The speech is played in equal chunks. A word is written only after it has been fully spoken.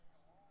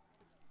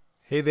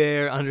Hey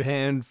there,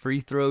 underhand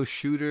free throw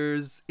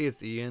shooters.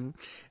 It's Ian.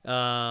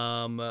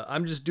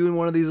 I'm just doing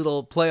one of these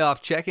little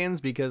playoff check-ins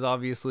because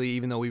obviously,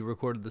 even though we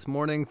recorded this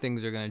morning,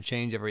 things are going to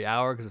change every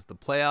hour because it's the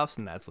playoffs,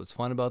 and that's what's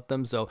fun about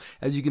them. So,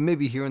 as you can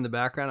maybe hear in the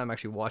background, I'm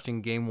actually watching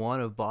Game 1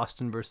 of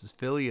Boston versus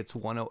Philly. It's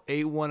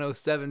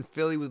 108-107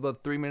 Philly with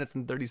about 3 minutes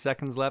and 30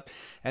 seconds left,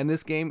 and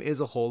this game is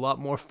a whole lot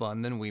more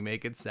fun than we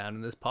make it sound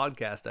in this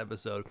podcast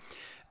episode.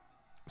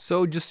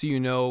 So just so you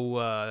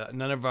know,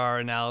 none of our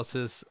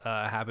analysis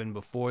happened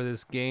before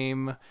this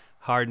game.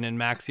 Harden and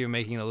Maxey are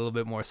making it a little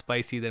bit more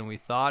spicy than we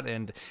thought.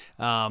 And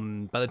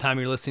by the time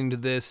you're listening to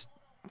this,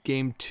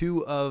 Game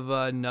 2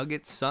 of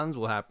Nuggets Suns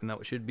will happen.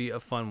 That should be a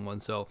fun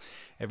one. So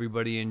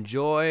everybody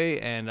enjoy,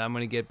 and I'm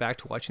going to get back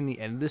to watching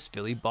the end of this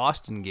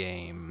Philly-Boston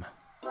game.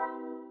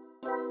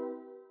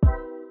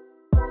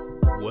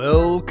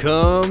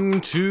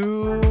 Welcome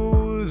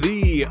to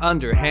the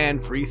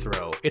Underhand Free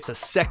Throw. It's a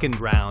second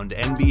round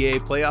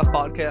NBA playoff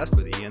podcast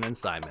with Iain and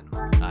Simon.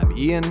 I'm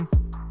Ian.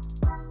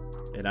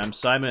 And I'm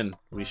Simon.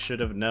 We should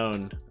have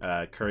known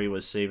Curry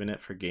was saving it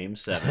for Game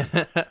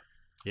 7.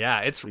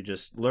 Yeah, we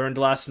just learned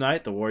last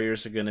night the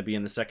Warriors are going to be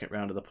in the second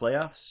round of the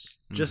playoffs,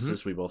 just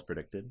as we both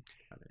predicted,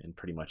 and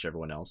pretty much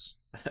everyone else.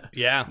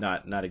 Yeah.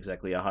 Not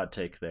exactly a hot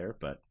take there,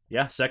 but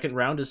yeah, second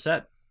round is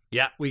set.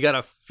 Yeah, we got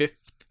a 5th,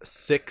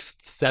 6th,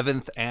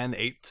 7th, and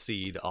 8th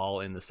seed all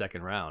in the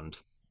second round.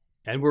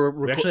 And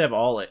we actually have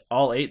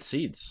all 8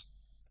 seeds.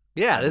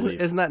 Yeah,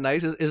 isn't that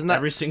nice? Isn't that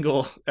every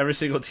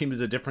single team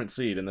is a different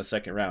seed in the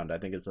second round? I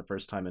think it's the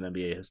first time in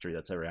NBA history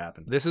that's ever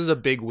happened. This is a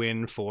big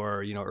win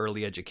for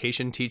early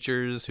education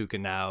teachers who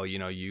can now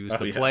use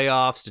the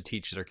playoffs to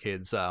teach their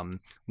kids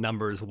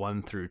numbers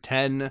 1 through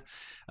 10.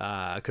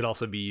 Could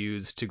also be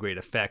used to great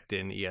effect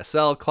in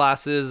ESL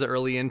classes,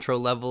 early intro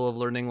level of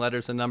learning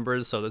letters and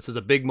numbers. So this is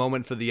a big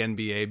moment for the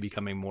NBA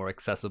becoming more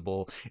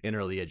accessible in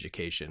early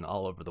education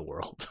all over the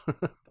world.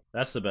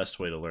 That's the best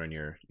way to learn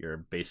your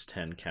base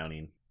 10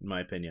 counting, in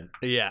my opinion.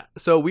 Yeah.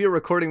 So we are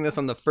recording this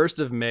on the 1st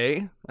of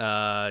May,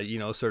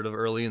 sort of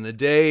early in the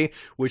day,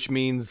 which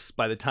means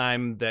by the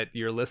time that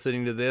you're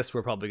listening to this,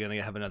 we're probably going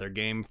to have another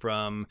game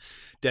from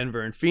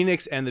Denver and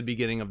Phoenix and the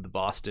beginning of the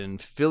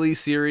Boston-Philly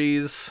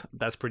series.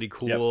 That's pretty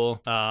cool.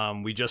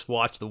 Yep. We just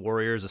watched the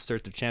Warriors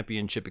assert the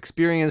championship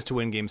experience to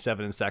win Game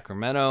 7 in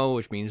Sacramento,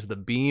 which means the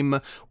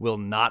beam will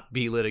not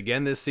be lit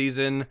again this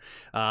season.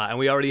 And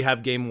we already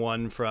have Game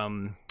 1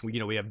 from,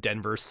 we have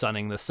Denver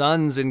sunning the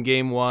Suns in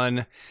Game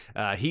 1.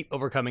 Heat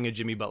overcoming a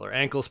Jimmy Butler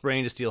ankle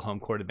sprain to steal home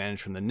court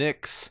advantage from the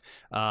Knicks.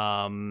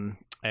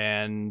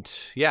 And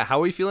yeah, how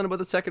are we feeling about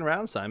the second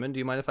round, Simon? Do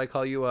you mind if I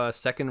call you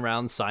second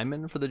round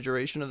Simon for the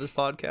duration of this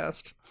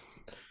podcast?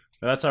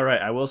 That's all right.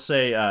 I will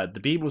say the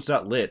beam was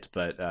not lit,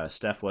 but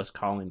Steph was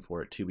calling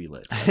for it to be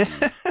lit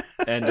at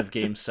the end of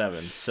Game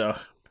 7. So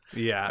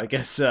yeah, I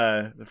guess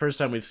the first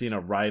time we've seen a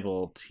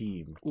rival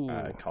team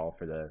call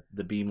for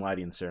the beam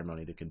lighting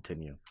ceremony to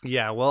continue.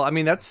 Yeah, well, I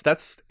mean,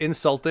 that's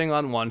insulting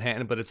on one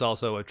hand, but it's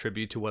also a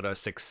tribute to what a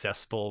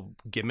successful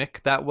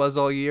gimmick that was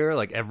all year.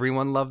 Like,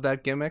 everyone loved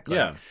that gimmick.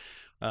 Yeah.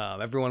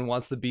 Everyone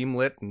wants the beam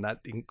lit, and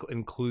that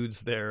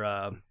includes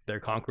their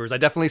conquerors. I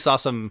definitely saw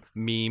some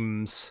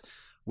memes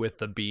with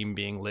the beam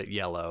being lit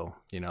yellow,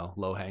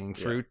 low-hanging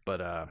fruit,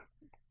 but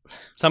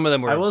some of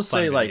them were I will fun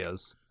say,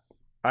 videos.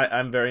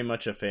 I'm very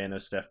much a fan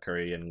of Steph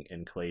Curry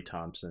and Klay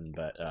Thompson,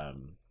 but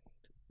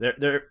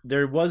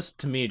there was,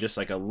 to me, just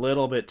like a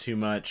little bit too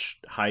much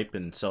hype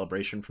and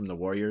celebration from the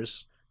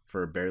Warriors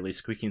for barely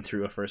squeaking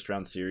through a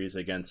first-round series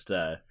against,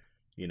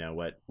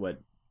 what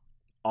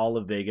all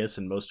of Vegas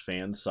and most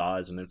fans saw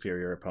as an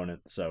inferior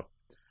opponent. So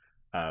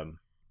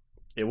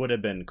it would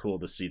have been cool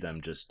to see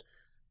them just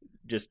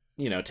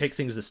take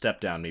things a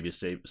step down, maybe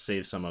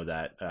save some of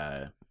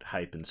that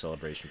hype and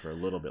celebration for a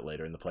little bit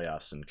later in the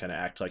playoffs and kind of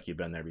act like you've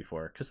been there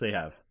before, because they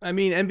have. I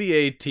mean,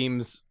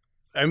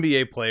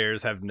 NBA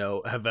players have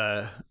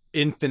a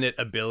infinite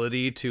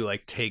ability to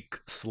take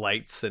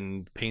slights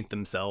and paint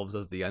themselves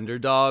as the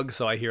underdog.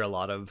 So I hear a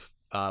lot of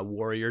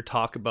Warrior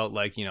talk about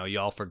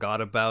y'all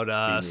forgot about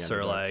us,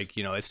 or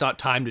it's not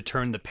time to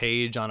turn the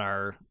page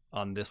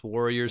on this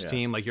Warriors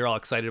team. You're all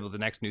excited about the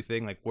next new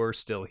thing. We're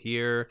still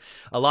here.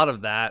 A lot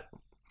of that.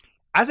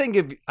 I think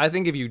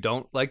if you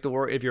don't like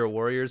if you're a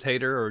Warriors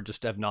hater or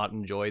just have not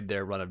enjoyed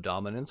their run of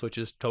dominance, which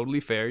is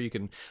totally fair, you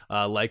can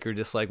like or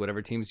dislike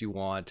whatever teams you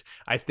want.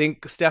 I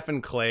think Steph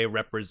and Klay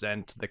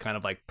represent the kind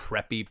of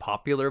preppy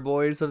popular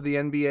boys of the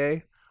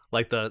NBA.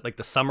 Like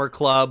the summer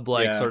club,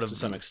 sort of to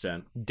some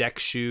extent, deck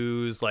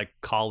shoes,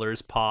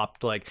 collars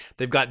popped.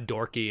 They've got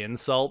dorky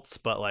insults,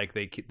 but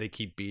they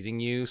keep beating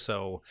you.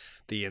 So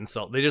they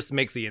just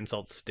makes the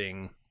insults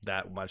sting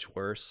that much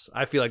worse.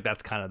 I feel like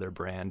that's kind of their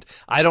brand.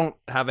 I don't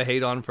have a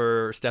hate on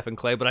for Steph and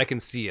Klay, but I can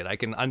see it. I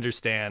can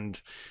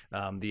understand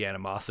the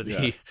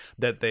animosity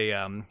that they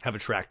have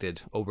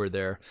attracted over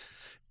their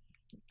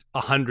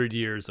 100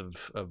 years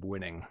of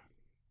winning.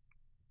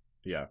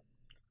 Yeah.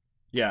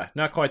 Yeah,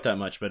 not quite that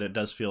much, but it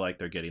does feel like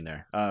they're getting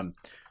there.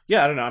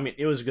 Yeah, I don't know. I mean,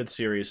 it was a good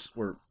series.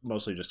 We're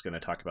mostly just going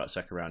to talk about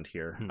second round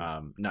here,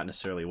 not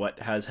necessarily what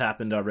has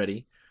happened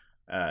already.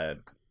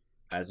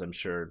 as I'm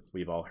sure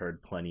we've all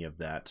heard plenty of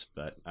that.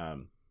 But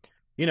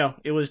you know,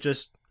 it was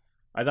just,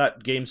 I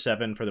thought Game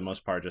 7 for the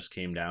most part just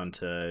came down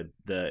to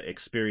the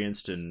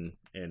experienced and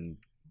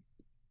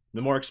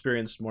the more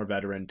experienced, more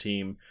veteran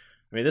team.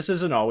 I mean, this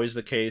isn't always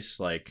the case.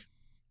 Like,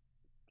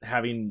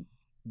 having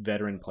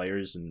veteran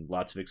players and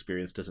lots of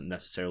experience doesn't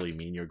necessarily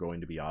mean you're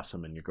going to be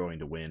awesome and you're going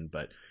to win,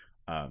 but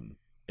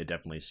it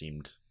definitely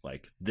seemed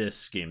like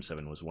this Game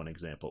 7 was one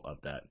example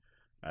of that.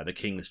 The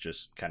Kings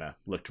just kind of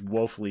looked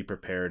woefully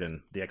prepared,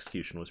 and the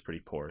execution was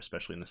pretty poor,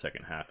 especially in the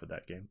second half of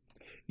that game.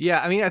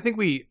 Yeah, I mean, I think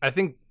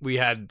we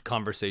had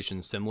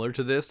conversations similar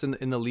to this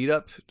in the lead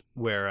up,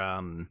 where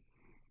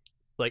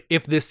like,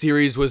 if this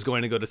series was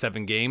going to go to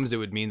 7 games, it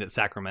would mean that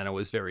Sacramento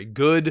was very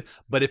good,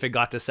 but if it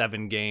got to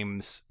 7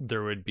 games,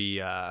 there would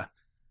be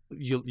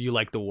you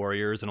like the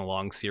Warriors in a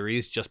long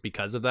series just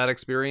because of that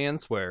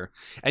experience, where,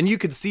 and you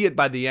could see it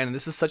by the end, and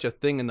this is such a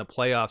thing in the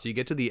playoffs, you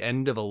get to the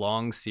end of a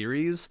long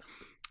series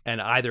and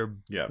either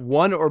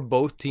one or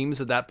both teams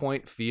at that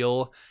point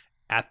feel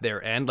at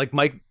their end. Like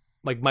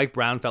Mike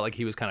Brown felt like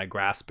he was kind of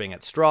grasping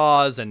at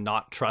straws and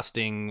not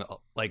trusting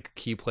like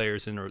key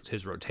players in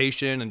his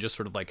rotation, and just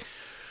sort of like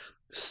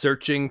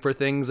searching for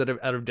things out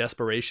of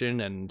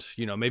desperation, and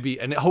you know, maybe,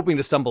 and hoping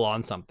to stumble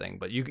on something.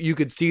 But you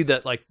could see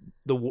that like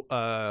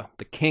the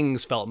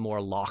Kings felt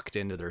more locked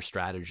into their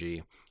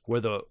strategy, where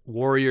the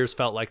Warriors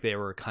felt like they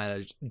were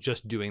kind of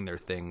just doing their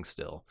thing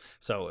still.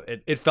 So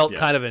it felt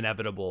kind of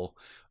inevitable,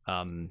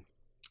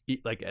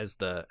 like as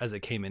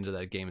it came into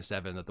that Game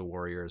 7, that the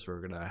Warriors were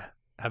gonna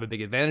have a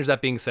big advantage.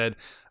 That being said,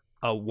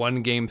 a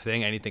 1 game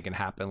thing, anything can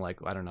happen. Like,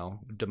 I don't know,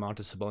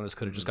 Domantas Sabonis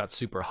could have just got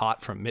super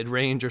hot from mid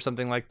range or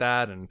something like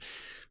that, and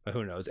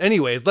who knows.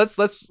 Anyways,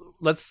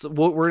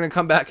 we're gonna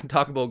come back and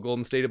talk about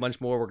Golden State a bunch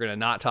more. We're gonna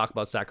not talk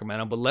about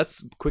Sacramento, but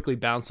let's quickly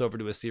bounce over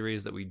to a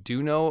series that we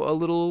do know a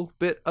little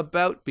bit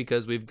about,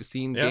 because we've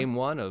seen Game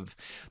 1 of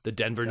the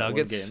Denver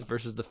Nuggets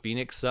versus the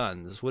Phoenix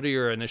Suns. What are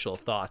your initial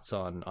thoughts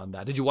on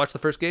that? Did you watch the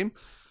first game?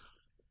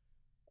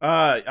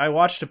 I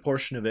watched a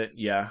portion of it.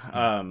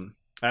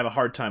 I have a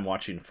hard time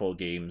watching full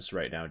games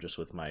right now, just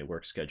with my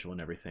work schedule and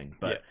everything.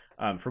 But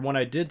from what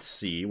I did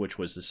see, which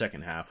was the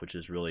second half, which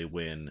is really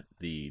when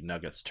the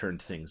Nuggets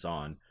turned things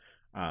on,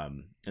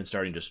 and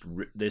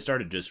they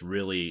started just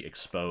really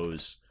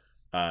expose,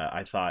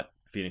 I thought,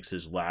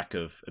 Phoenix's lack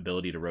of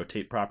ability to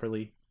rotate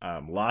properly.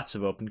 Lots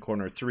of open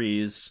corner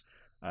threes,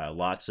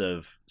 lots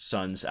of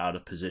Suns out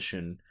of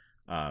position,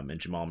 and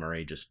Jamal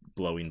Murray just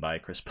blowing by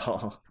Chris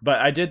Paul. But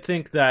I did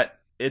think that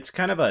it's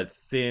kind of a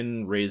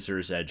thin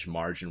razor's edge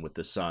margin with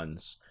the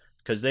Suns,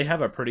 because they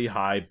have a pretty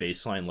high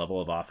baseline level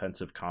of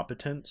offensive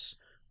competence,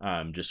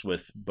 just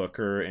with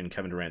Booker and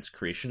Kevin Durant's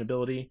creation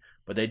ability,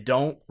 but they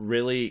don't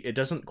really, it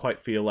doesn't quite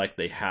feel like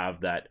they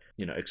have that,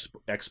 you know,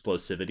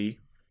 explosivity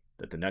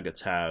that the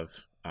Nuggets have.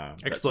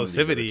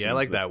 Explosivity, I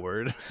like that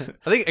word.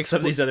 I think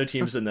some of these other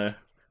teams in the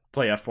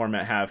playoff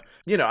format have.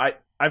 You know,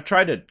 I've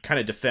tried to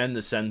kind of defend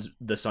the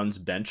Suns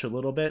bench a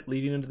little bit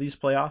leading into these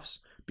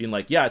playoffs, being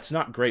like, yeah, it's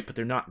not great, but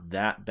they're not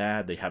that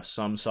bad. They have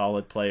some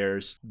solid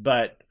players,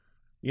 but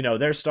you know,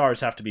 their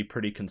stars have to be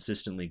pretty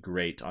consistently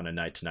great on a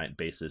night-to-night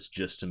basis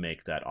just to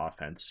make that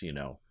offense, you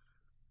know,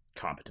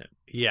 competent.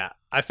 Yeah,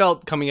 I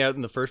felt coming out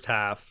in the first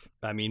half,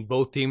 I mean,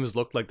 both teams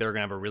looked like they were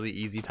going to have a really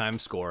easy time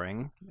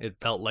scoring. It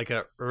felt like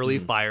an early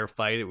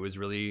firefight. It was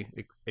really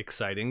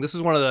exciting. This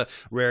is one of the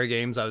rare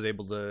games I was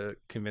able to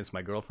convince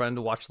my girlfriend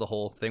to watch the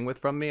whole thing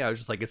from me. I was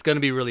just like, it's going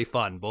to be really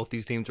fun. Both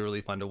these teams are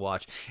really fun to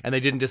watch. And they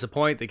didn't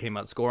disappoint. They came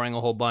out scoring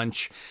a whole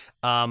bunch.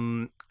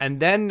 And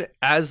then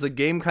as the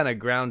game kind of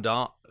ground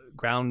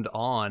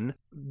on,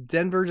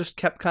 Denver just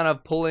kept kind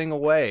of pulling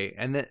away.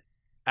 And then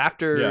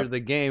after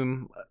the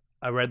game,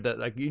 I read that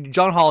like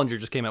John Hollinger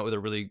just came out with a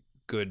really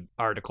good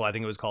article. I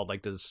think it was called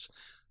like, does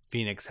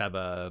Phoenix have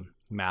a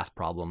math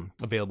problem,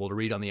 available to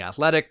read on The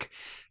Athletic,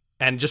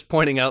 and just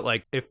pointing out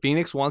like, if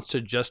Phoenix wants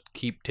to just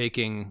keep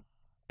taking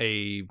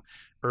a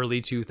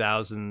early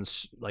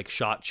 2000s like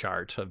shot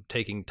chart of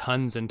taking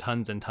tons and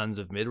tons and tons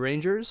of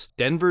mid-rangers,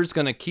 Denver's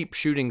going to keep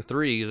shooting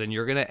threes, and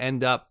you're going to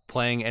end up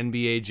playing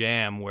NBA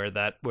Jam where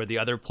the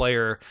other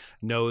player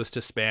knows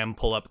to spam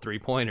pull up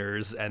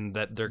 3-pointers, and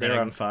that they're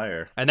on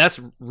fire. And that's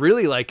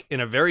really like,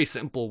 in a very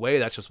simple way,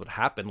 that's just what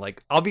happened.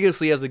 Like,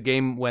 obviously as the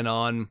game went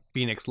on,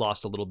 Phoenix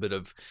lost a little bit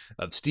of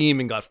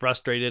steam and got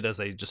frustrated as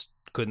they just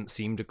couldn't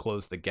seem to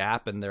close the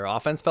gap, and their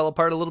offense fell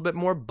apart a little bit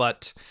more.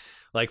 But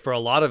like, for a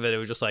lot of it, it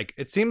was just like,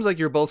 it seems like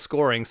you're both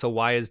scoring, so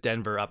why is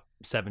Denver up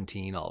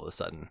 17 all of a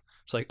sudden?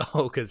 It's like,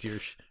 oh, because you're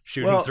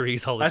shooting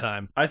threes all the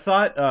time. I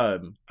thought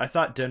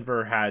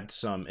Denver had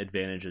some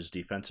advantages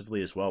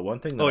defensively as well. One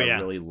thing that I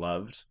really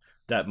loved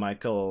that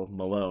Michael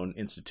Malone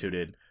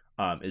instituted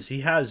is he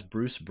has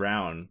Bruce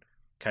Brown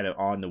kind of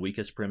on the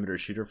weakest perimeter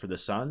shooter for the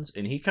Suns,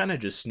 and he kind of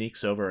just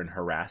sneaks over and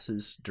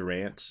harasses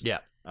Durant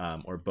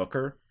or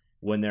Booker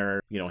when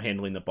they're, you know,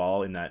 handling the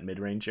ball in that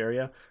mid-range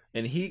area.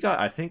 And he got,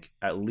 I think,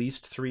 at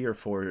least 3 or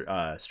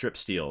 4 strip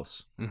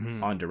steals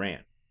on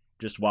Durant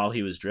just while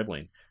he was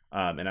dribbling.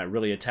 and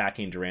really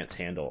attacking Durant's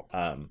handle,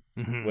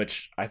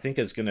 which I think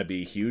is going to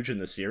be huge in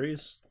the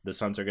series. The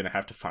Suns are going to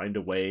have to find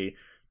a way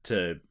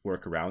to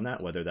work around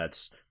that, whether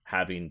that's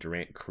having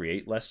Durant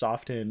create less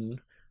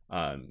often,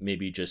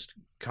 maybe just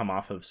come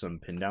off of some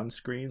pin down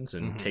screens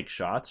and take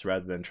shots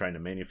rather than trying to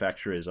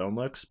manufacture his own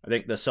looks. I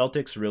think the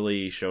Celtics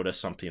really showed us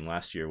something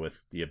last year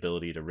with the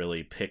ability to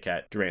really pick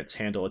at Durant's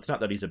handle. It's not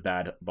that he's a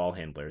bad ball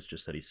handler, it's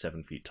just that he's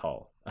 7 feet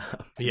tall.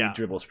 He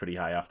dribbles pretty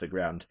high off the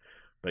ground.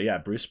 But yeah,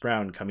 Bruce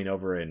Brown coming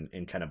over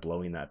and kind of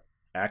blowing that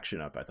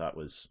action up, I thought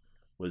was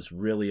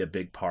really a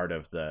big part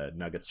of the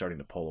Nuggets starting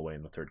to pull away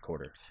in the third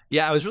quarter.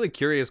 Yeah, I was really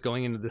curious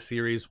going into the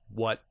series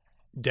what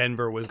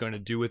Denver was going to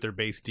do with their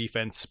base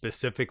defense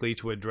specifically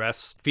to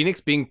address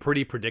Phoenix being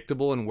pretty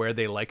predictable in where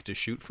they like to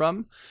shoot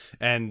from.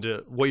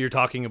 And what you're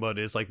talking about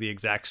is like the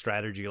exact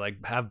strategy,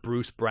 like have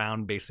Bruce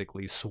Brown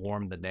basically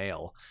swarm the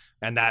nail.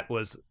 And that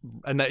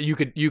you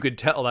could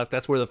tell that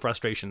that's where the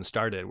frustration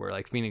started, where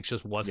like Phoenix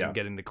just wasn't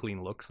getting the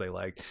clean looks they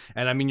liked.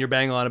 And I mean, you're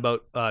banging on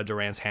about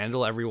Durant's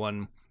handle.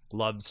 Everyone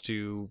loves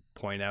to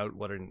point out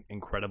what an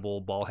incredible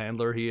ball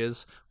handler he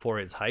is for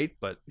his height,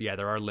 but yeah,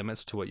 there are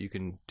limits to what you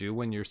can do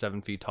when you're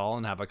 7 feet tall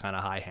and have a kind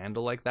of high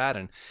handle like that.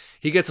 And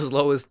he gets as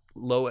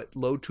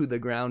low to the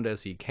ground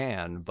as he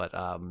can, but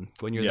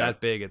when you're that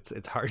big,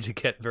 it's hard to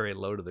get very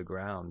low to the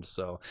ground.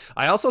 So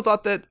I also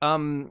thought that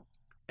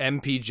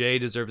MPJ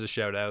deserves a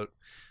shout out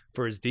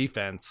for his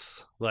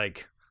defense.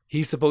 Like,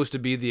 he's supposed to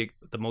be the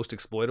most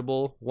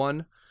exploitable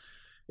one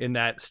in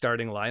that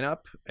starting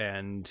lineup,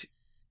 and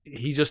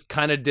he just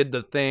kind of did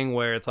the thing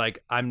where it's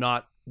like, I'm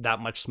not that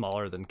much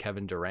smaller than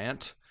Kevin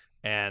Durant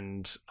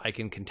and I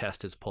can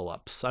contest his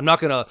pull-ups. I'm not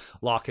going to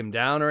lock him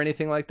down or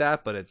anything like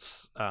that, but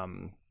it's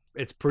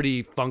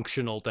pretty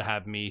functional to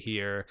have me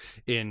here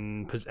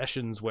in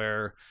possessions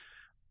where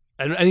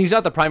and he's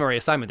not the primary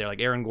assignment there. Like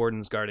Aaron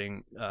Gordon's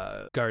guarding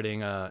Kevin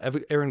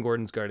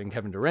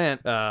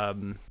Durant.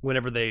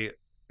 Whenever they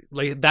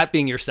like that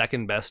being your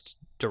second best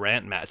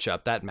Durant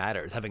matchup, that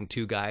matters. Having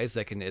two guys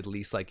that can at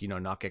least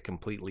not get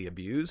completely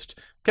abused.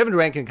 Kevin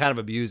Durant can kind of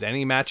abuse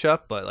any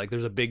matchup, but like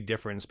there's a big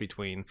difference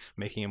between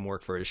making him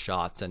work for his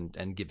shots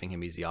and giving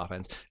him easy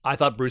offense. I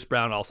thought Bruce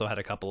Brown also had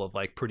a couple of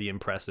like pretty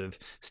impressive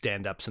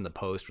stand-ups in the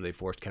post where they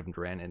forced Kevin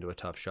Durant into a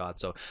tough shot.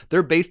 So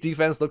their base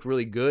defense looked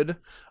really good.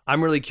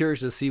 I'm really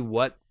curious to see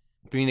what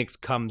Phoenix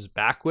comes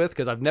back with,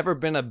 because I've never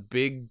been a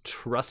big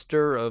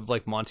truster of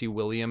like Monty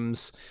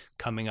Williams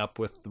coming up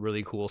with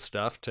really cool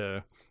stuff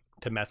to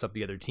mess up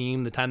the other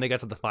team. The time they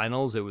got to the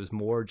finals, it was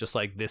more just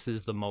like, this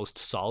is the most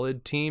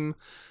solid team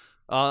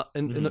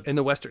in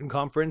the Western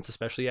Conference,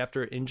 especially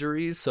after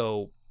injuries.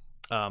 So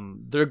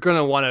they're going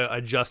to want to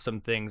adjust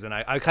some things. And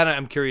I kind of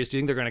am curious, do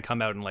you think they're going to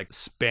come out and like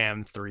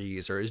spam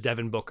threes, or is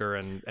Devin Booker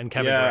and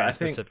Kevin Durant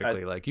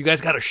specifically like, you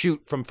guys got to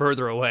shoot from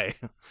further away?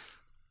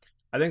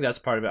 I think that's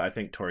part of it. I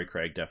think Torrey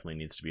Craig definitely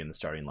needs to be in the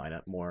starting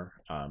lineup more,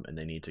 and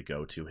they need to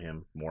go to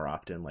him more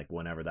often, like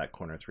whenever that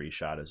corner three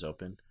shot is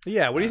open.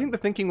 Yeah, what do you think the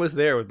thinking was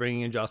there with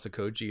bringing in Josh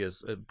Okogie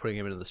as putting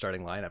him into the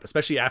starting lineup,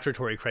 especially after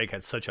Torrey Craig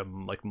had such a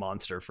like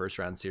monster first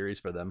round series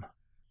for them?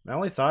 My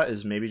only thought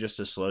is maybe just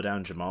to slow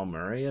down Jamal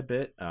Murray a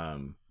bit,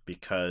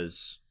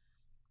 because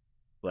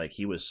like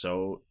he was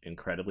so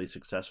incredibly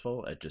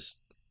successful at just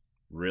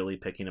really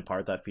picking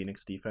apart that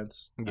Phoenix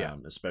defense. Yeah,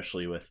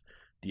 especially with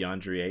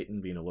DeAndre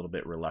Ayton being a little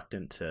bit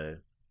reluctant to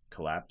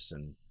collapse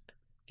and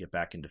get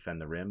back and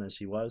defend the rim as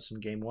he was in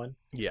game one.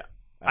 Yeah.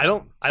 I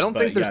don't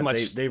think there's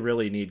much. They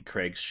really need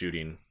Craig's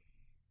shooting.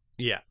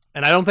 Yeah.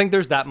 And I don't think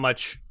there's that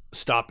much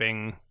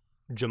stopping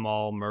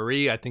Jamal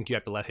Murray. I think you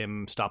have to let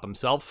him stop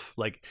himself.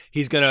 Like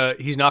he's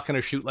not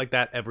gonna shoot like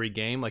that every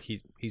game. Like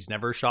he's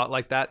never shot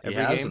like that every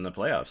game. He has in the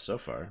playoffs so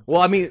far.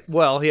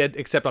 Well, he had,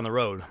 except on the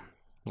road.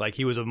 Like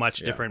he was a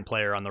much different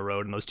player on the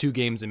road in those two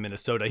games in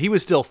Minnesota. He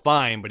was still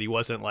fine, but he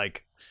wasn't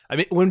like,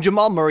 when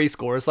Jamal Murray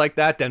scores like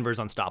that, Denver's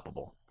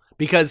unstoppable,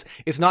 because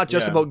it's not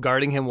just about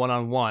guarding him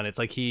one-on-one. It's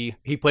like he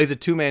plays a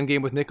two-man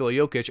game with Nikola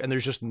Jokic, and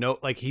there's just no,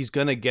 like, he's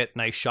going to get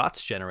nice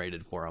shots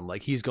generated for him.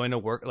 Like, he's going to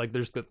work, like,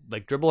 there's the,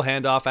 like, dribble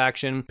handoff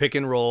action, pick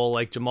and roll.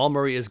 Like, Jamal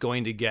Murray is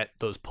going to get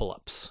those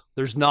pull-ups.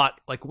 There's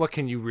not, like, what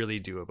can you really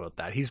do about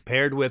that? He's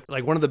paired with,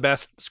 like, one of the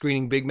best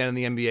screening big men in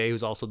the NBA,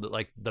 who's also,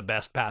 the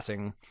best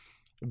passing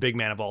big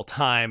man of all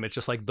time. It's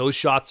just like those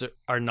shots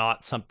are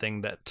not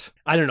something that,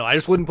 I don't know, I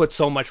just wouldn't put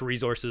so much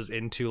resources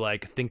into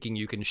like thinking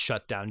you can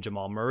shut down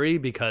Jamal Murray,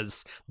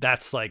 because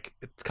that's like,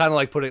 it's kind of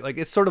like putting, like,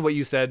 it's sort of what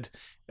you said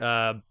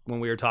when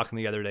we were talking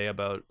the other day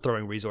about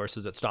throwing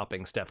resources at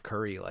stopping Steph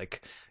Curry.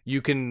 Like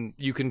you can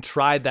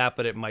try that,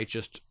 but it might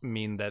just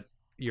mean that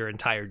your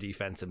entire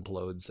defense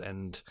implodes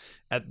and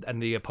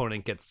the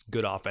opponent gets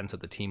good offense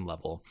at the team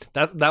level.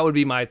 That would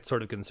be my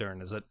sort of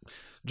concern, is that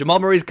Jamal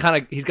Murray's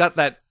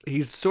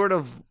he sort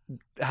of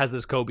has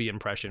this Kobe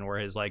impression where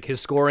his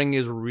scoring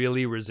is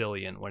really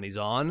resilient when he's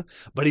on,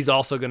 but he's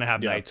also going to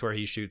have nights where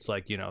he shoots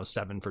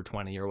 7 for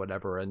 20 or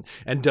whatever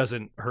and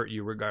doesn't hurt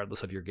you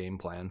regardless of your game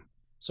plan.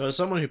 So as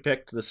someone who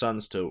picked the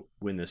Suns to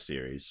win this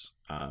series,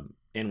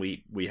 and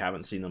we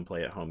haven't seen them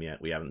play at home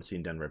yet, we haven't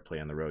seen Denver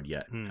play on the road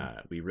yet,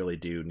 we really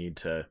do need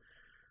to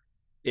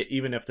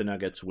even if the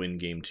Nuggets win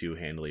game 2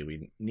 handily,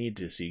 we need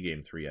to see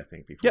game 3, I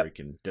think, before we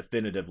can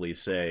definitively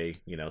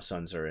say,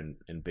 Suns are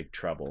in big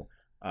trouble.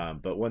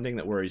 But one thing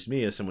that worries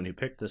me as someone who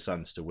picked the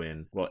Suns to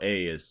win, well,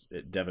 A, is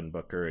Devin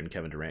Booker and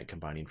Kevin Durant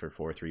combining for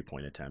 4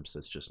 3-point attempts.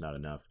 That's just not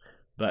enough.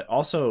 But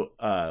also,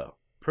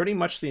 pretty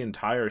much the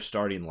entire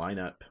starting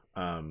lineup,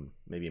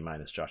 maybe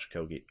minus Josh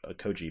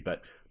Okogie,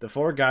 but the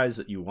 4 guys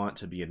that you want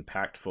to be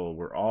impactful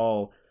were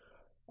all,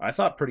 I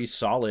thought, pretty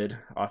solid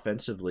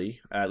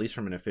offensively, at least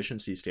from an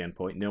efficiency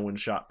standpoint. No one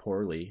shot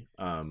poorly.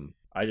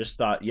 I just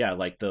thought,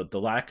 like the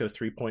lack of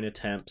 3-point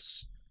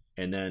attempts,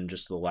 and then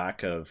just the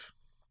lack of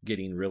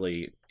getting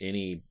really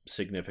any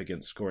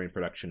significant scoring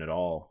production at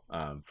all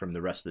from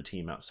the rest of the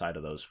team outside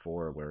of those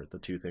 4 were the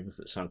 2 things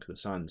that sunk the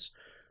Suns.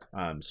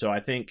 So I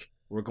think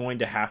we're going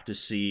to have to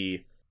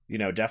see,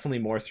 definitely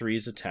more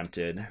threes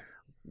attempted.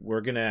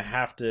 We're going to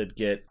have to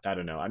get, I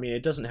don't know. I mean,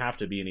 it doesn't have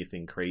to be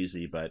anything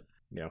crazy, but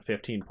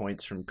 15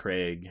 points from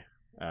Craig,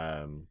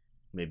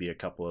 maybe a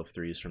couple of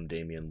threes from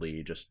Damian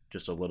Lee,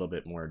 just a little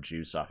bit more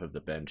juice off of the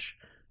bench.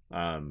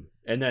 And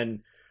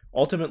then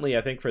ultimately,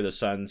 I think for the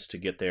Suns to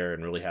get there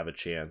and really have a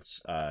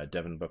chance,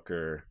 Devin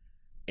Booker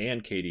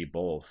and KD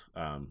both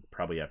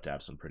probably have to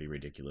have some pretty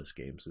ridiculous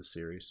games this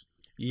series.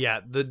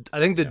 Yeah, I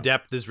think the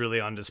depth is really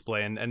on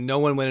display, and no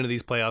one went into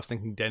these playoffs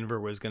thinking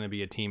Denver was going to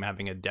be a team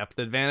having a depth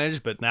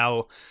advantage, but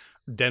now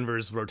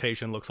Denver's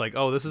rotation looks like,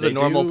 this is a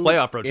normal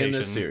playoff rotation in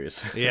this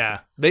series.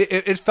 Yeah,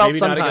 it felt maybe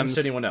sometimes not against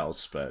anyone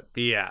else, but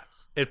yeah,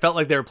 it felt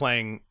like they were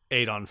playing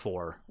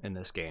 8-on-4 in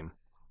this game.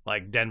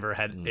 Like Denver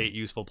had 8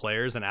 useful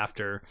players, and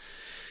after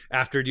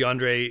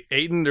DeAndre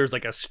Ayton, there's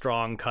like a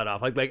strong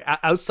cutoff. Like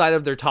outside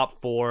of their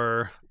top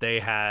 4, they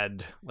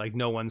had like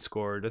no one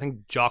scored. I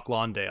think Jock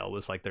Lawndale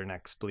was like their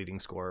next leading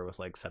scorer with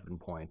like 7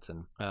 points,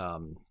 and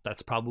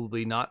that's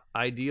probably not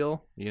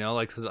ideal.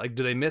 Like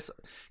do they miss?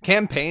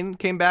 Cam Payne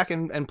came back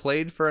and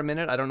played for a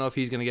minute. I don't know if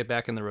he's going to get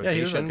back in the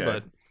rotation,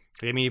 but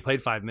I mean he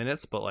played 5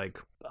 minutes. But like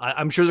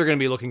I'm sure they're going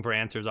to be looking for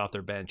answers off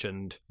their bench,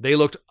 and they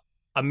looked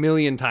a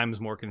million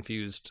times more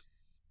confused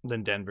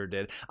than Denver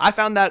did. I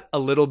found that a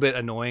little bit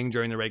annoying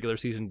during the regular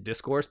season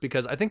discourse,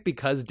 because I think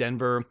because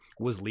Denver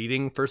was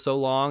leading for so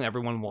long,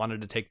 everyone wanted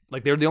to take,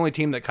 like, they were the only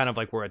team that kind of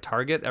like were a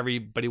target.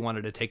 Everybody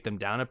wanted to take them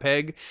down a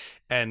peg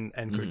and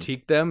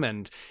critique them,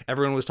 and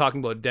everyone was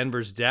talking about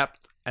Denver's depth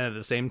and at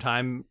the same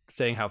time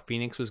saying how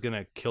Phoenix was going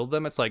to kill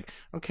them. It's like,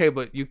 okay,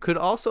 but you could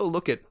also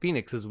look at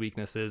Phoenix's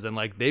weaknesses, and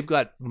like they've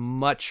got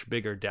much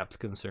bigger depth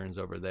concerns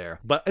over there.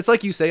 But it's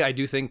like you say, I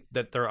do think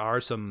that there are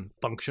some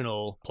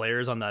functional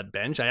players on that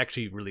bench. I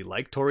actually really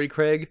like Torrey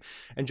Craig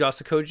and Josh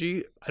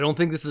Okogie. I don't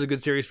think this is a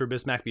good series for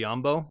Bismack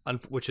Biyombo,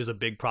 which is a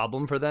big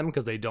problem for them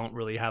because they don't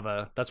really have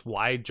that's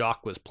why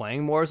Jock was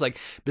playing more. It's like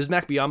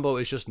Bismack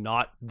Biyombo is just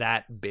not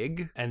that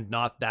big and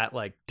not that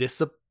like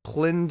disciplined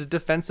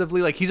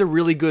defensively. Like he's a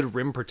really good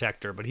rim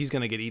protector, but he's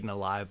going to get eaten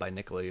alive by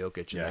Nikola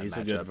Jokic. Yeah, he's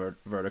matchup. A good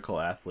vertical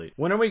athlete.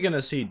 When are we going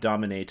to see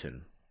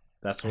Dominatin?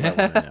 That's what I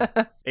want to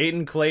know.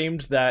 Ayton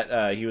claimed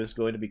that he was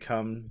going to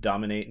become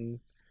Dominatin,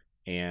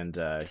 and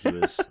he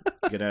was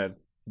going to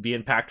be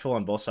impactful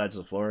on both sides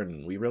of the floor,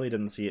 and we really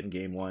didn't see it in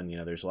game 1.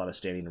 There's a lot of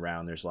standing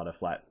around, there's a lot of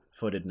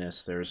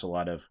flat-footedness, there's a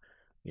lot of,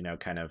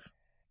 kind of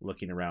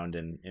looking around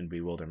in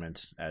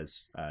bewilderment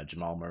as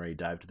Jamal Murray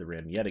dived to the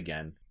rim yet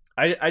again.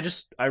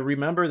 I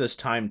remember this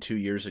time 2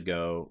 years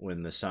ago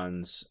when the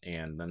Suns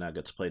and the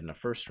Nuggets played in a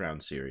first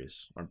round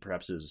series, or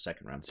perhaps it was a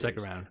second round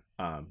series.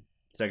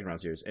 Second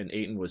round series, and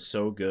Ayton was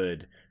so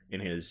good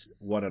in his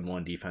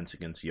one-on-one defense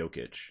against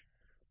Jokic,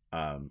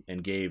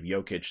 and gave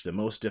Jokic the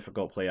most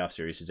difficult playoff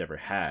series he's ever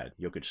had.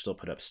 Jokic still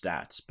put up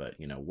stats, but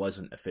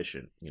wasn't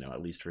efficient,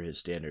 at least for his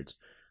standards.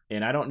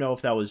 And I don't know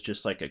if that was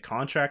just like a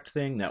contract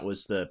thing. That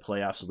was the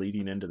playoffs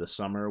leading into the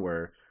summer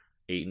where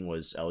Ayton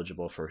was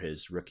eligible for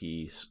his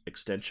rookie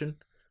extension.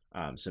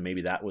 So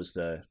maybe that was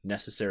the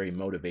necessary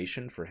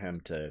motivation for him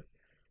to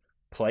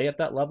play at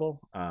that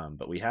level.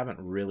 But we haven't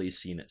really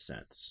seen it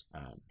since.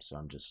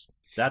 So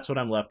that's what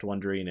I'm left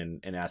wondering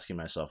and asking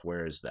myself,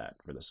 where is that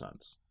for the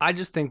Suns? I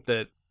just think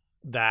I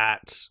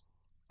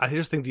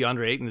just think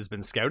DeAndre Ayton has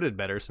been scouted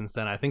better since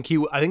then. I think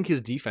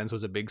his defense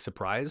was a big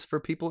surprise for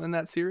people in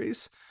that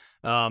series.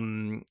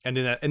 And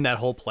in that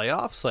whole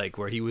playoffs, like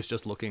where he was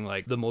just looking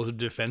like the most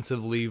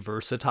defensively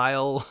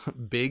versatile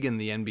big in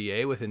the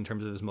NBA in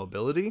terms of his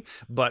mobility.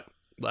 But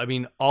I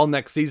mean, all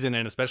next season,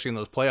 and especially in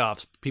those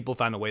playoffs, people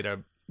found a way to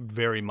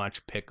very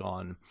much pick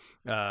on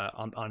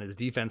his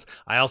defense.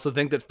 I also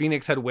think that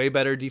Phoenix had way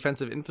better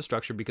defensive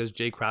infrastructure because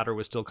Jay Crowder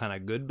was still kind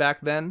of good back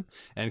then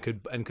and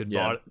could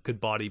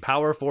body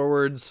power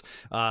forwards.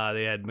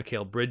 They had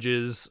Mikal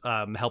Bridges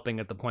helping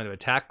at the point of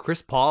attack.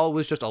 Chris Paul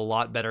was just a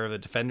lot better of a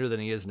defender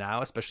than he is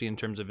now, especially in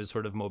terms of his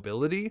sort of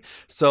mobility.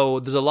 So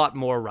there's a lot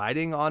more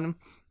riding on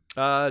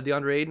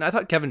DeAndre Ayton. I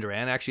thought Kevin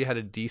Durant actually had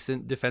a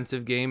decent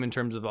defensive game in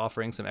terms of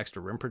offering some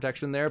extra rim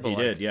protection there. But he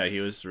did, yeah. He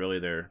was really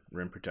their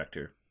rim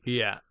protector.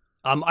 Yeah.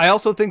 I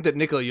also think that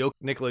Nikola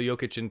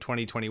Jokic in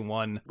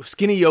 2021,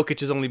 skinny Jokic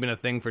has only been a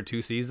thing for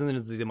 2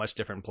 seasons. He's a much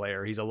different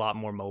player. He's a lot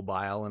more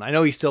mobile, and I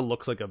know he still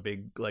looks like a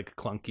big, like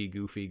clunky,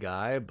 goofy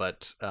guy,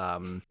 but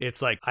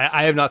it's like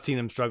I have not seen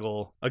him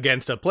struggle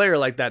against a player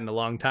like that in a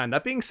long time.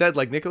 That being said,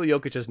 like Nikola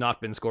Jokic has not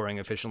been scoring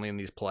efficiently in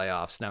these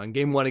playoffs. Now in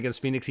Game 1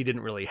 against Phoenix, he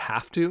didn't really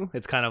have to.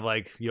 It's kind of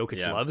like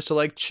Jokic loves to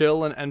like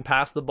chill and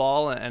pass the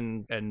ball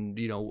and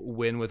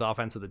win with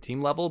offense at the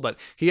team level, but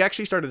he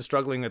actually started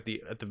struggling at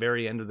the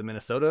very end of the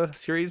Minnesota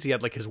series. He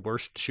had like his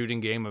worst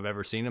shooting game I've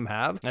ever seen him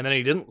have, and then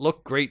he didn't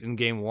look great in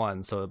Game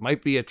 1, so it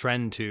might be a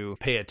trend to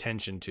pay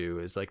attention to,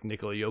 is like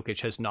Nikola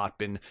Jokic has not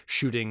been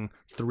shooting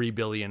 3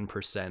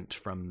 billion%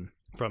 from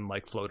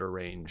like floater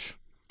range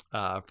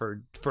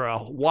for a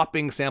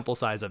whopping sample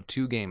size of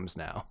 2 games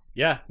now.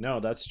 Yeah, no,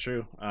 that's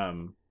true. I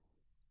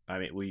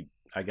mean,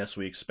 I guess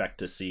we expect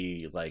to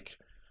see like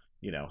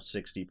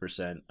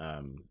 60%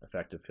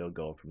 effective field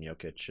goal from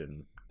Jokic,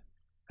 and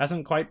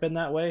hasn't quite been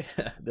that way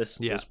this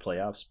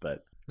playoffs,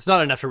 but it's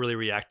not enough to really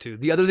react to.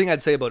 The other thing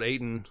I'd say about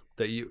Ayton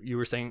that you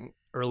were saying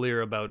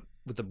earlier about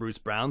with the Bruce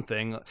Brown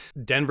thing,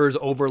 Denver's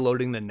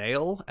overloading the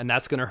nail, and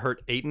that's going to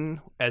hurt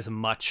Ayton as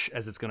much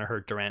as it's going to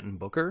hurt Durant and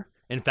Booker.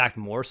 In fact,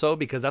 more so,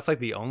 because that's like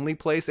the only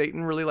place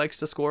Ayton really likes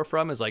to score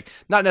from, is like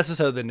not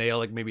necessarily the nail,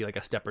 like maybe like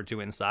a step or two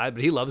inside,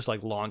 but he loves to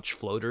like launch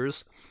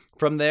floaters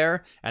from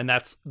there, and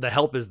that's the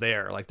help is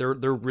there. Like they're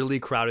really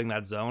crowding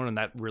that zone, and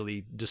that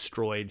really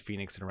destroyed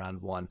Phoenix in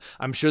round 1.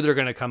 I'm sure they're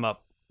going to come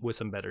up with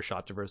some better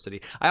shot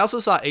diversity. I also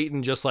saw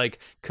Ayton just like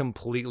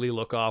completely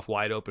look off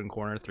wide open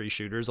corner 3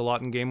 shooters a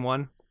lot in Game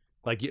 1.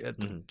 Like,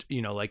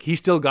 like he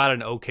still got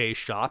an okay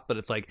shot, but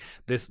it's like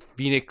this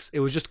Phoenix, it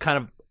was just kind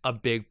of a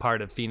big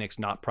part of Phoenix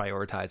not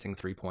prioritizing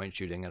 3-point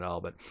shooting at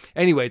all. But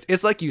anyways,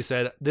 it's like you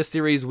said, this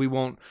series we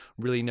won't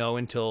really know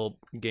until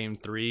Game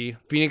 3.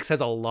 Phoenix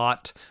has a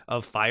lot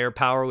of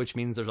firepower, which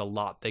means there's a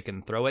lot they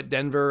can throw at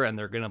Denver, and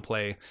they're going to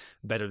play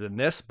better than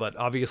this. But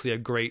obviously a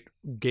great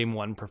Game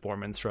 1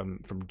 performance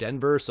from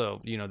Denver,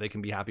 so they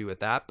can be happy with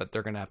that. But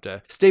they're going to have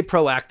to stay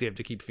proactive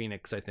to keep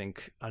Phoenix, I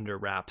think, under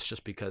wraps,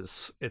 just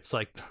because it's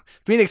like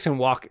Phoenix can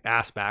walk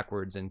ass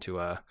backwards into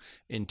a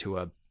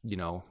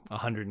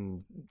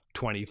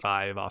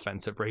 125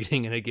 offensive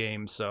rating in a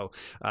game, so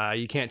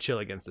you can't chill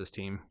against this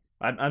team.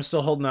 I'm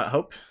still holding out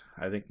hope.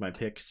 I think my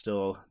pick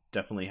still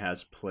definitely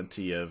has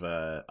plenty of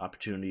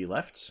opportunity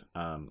left,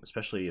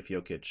 especially if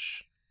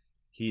Jokic,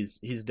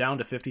 he's down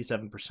to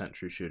 57%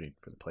 true shooting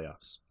for the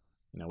playoffs,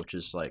 which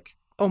is like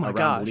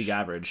around league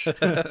average.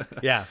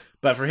 Yeah,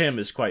 but for him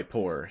is quite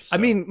poor. So. I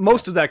mean,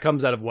 most of that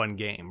comes out of one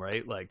game,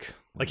 right? Like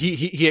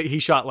he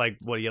shot like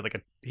what he had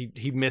like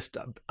he missed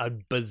a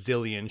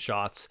bazillion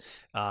shots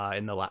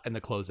in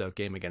the closeout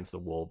game against the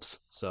Wolves.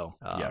 So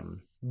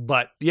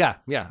but yeah,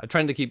 I'm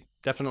trying to keep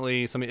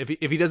definitely something.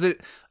 If he does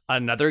it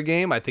another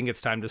game, I think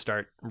it's time to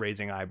start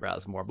raising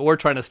eyebrows more. But we're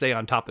trying to stay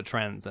on top of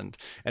trends and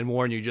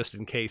warn you just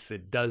in case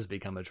it does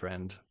become a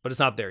trend. But it's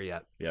not there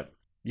yet. Yep.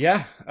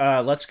 Yeah,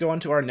 let's go on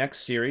to our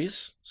next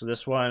series. So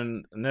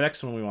the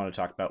next one we want to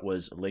talk about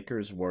was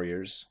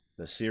Lakers-Warriors,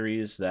 the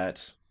series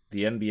that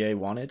the NBA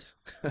wanted.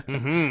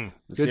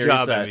 Mm-hmm. Good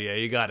job,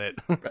 NBA. You got it.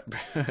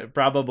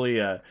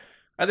 Probably, I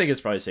think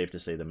it's probably safe to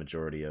say the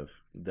majority of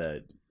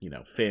the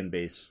fan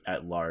base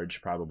at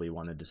large probably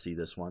wanted to see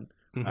this one.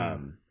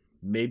 Mm-hmm.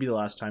 Maybe the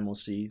last time we'll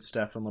see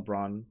Steph and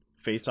LeBron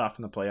face off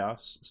in the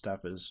playoffs.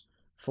 Steph is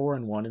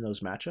 4-1 in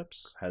those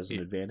matchups, has an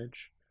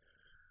advantage.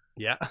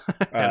 Yeah,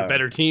 had a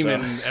better team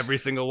in every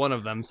single one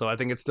of them, so I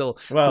think it's still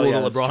cool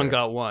that LeBron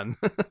got one.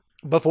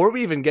 Before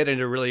we even get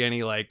into really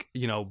any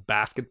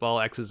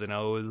basketball X's and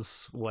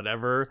O's,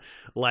 whatever,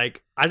 I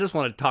just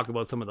want to talk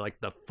about some of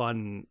the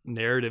fun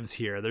narratives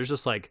here. There's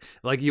just like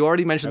you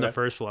already mentioned the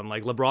first one,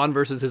 LeBron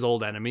versus his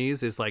old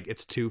enemies is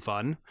it's too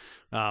fun.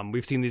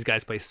 We've seen these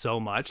guys play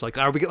so much.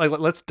 Are we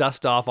let's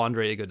dust off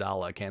Andre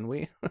Iguodala? Can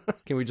we?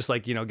 Can we just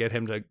get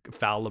him to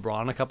foul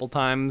LeBron a couple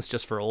times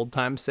just for old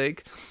time's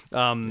sake?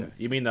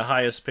 You mean the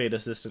highest paid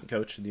assistant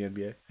coach in the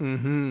NBA?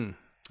 Mm-hmm.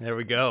 There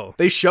we go.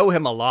 They show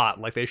him a lot.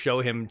 They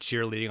show him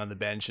cheerleading on the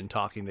bench and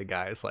talking to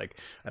guys. I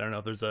don't know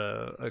if there's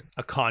a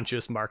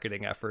conscious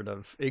marketing effort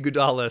of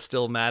Iguodala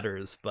still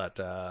matters, but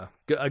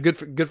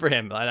good for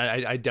him.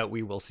 I doubt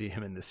we will see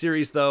him in the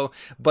series though.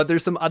 But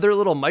there's some other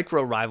little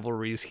micro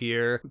rivalries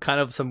here,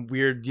 kind of some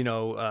weird,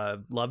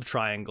 love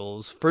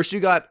triangles. First, you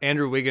got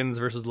Andrew Wiggins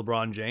versus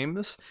LeBron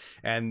James,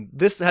 and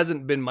this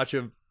hasn't been much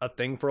of a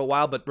thing for a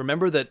while. But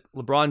remember that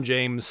LeBron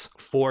James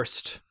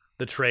forced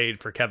the trade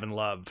for Kevin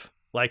Love.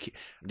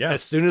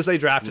 As soon as they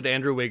drafted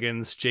Andrew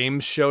Wiggins,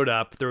 James showed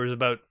up. There was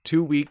about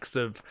 2 weeks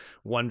of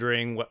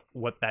wondering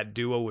what that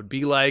duo would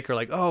be like,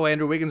 or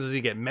Andrew Wiggins, does he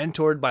get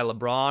mentored by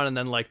LeBron? And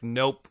then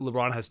nope,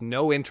 LeBron has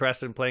no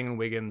interest in playing in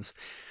Wiggins.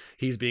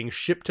 He's being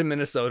shipped to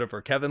Minnesota for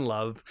Kevin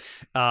Love.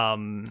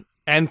 And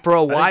for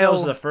a while, that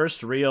was the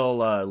first real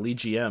Lee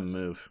GM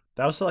move.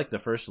 That was the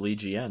first Lee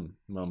GM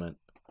moment.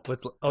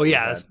 That's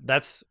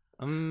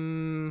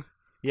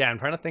Yeah, I'm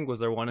trying to think. Was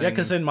there one? Yeah,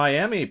 because in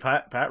Miami,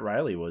 Pat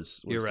Riley was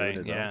doing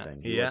his own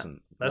thing. He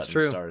That's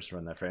letting true. stars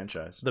run that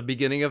franchise. The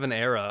beginning of an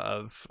era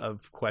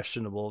of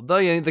questionable. Though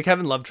yeah, the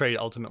Kevin Love trade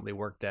ultimately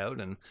worked out,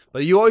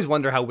 but you always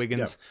wonder how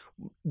Wiggins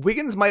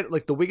might,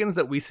 like the Wiggins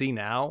that we see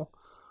now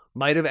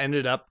might have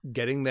ended up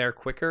getting there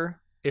quicker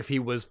if he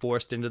was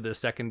forced into the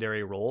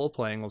secondary role,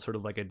 playing sort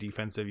of like a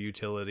defensive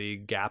utility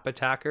gap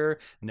attacker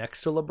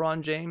next to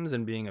LeBron James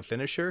and being a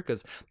finisher,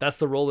 because that's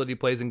the role that he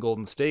plays in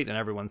Golden State and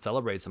everyone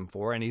celebrates him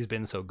for, and he's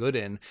been so good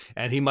in.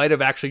 And he might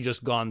have actually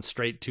just gone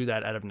straight to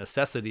that out of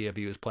necessity if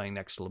he was playing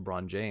next to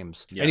LeBron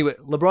James. Yeah. Anyway,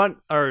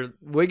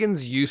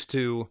 Wiggins used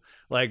to,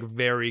 like,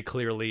 very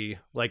clearly,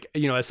 like,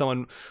 you know, as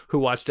someone who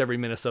watched every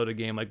Minnesota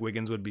game, like,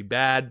 Wiggins would be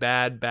bad,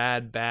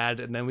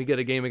 and then we get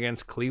a game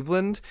against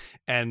Cleveland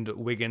and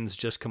Wiggins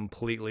just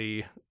completely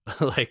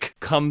like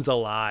comes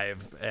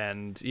alive,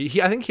 and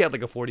I think he had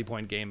like a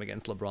 40-point game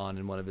against LeBron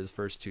in one of his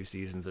first 2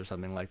 seasons or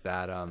something like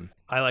that.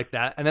 I like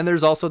that. And then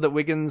there's also that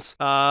Wiggins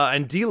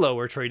and D'Lo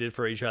were traded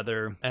for each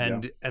other,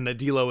 and that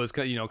D'Lo was,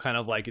 you know, kind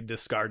of like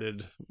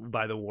discarded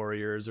by the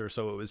Warriors, or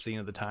so it was seen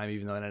at the time,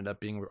 even though it ended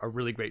up being a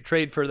really great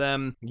trade for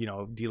them. You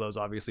know, D'Lo's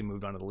obviously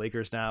moved on to the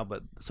Lakers now,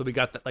 but so we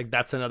got that. Like,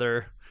 that's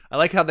another. I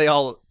like how they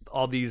all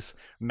these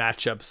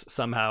matchups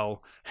somehow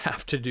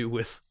have to do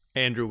with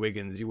Andrew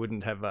Wiggins. You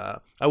wouldn't have I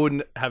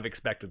wouldn't have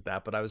expected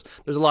that, but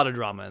there's a lot of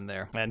drama in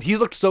there, and he's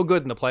looked so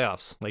good in the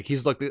playoffs. Like,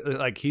 he's looked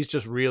like he's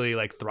just really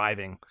like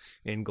thriving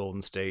in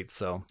Golden State.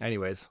 So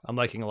anyways, I'm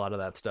liking a lot of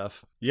that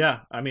stuff.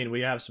 Yeah, I mean,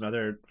 we have some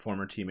other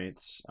former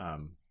teammates.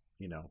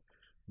 You know,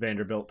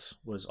 Vanderbilt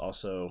was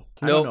also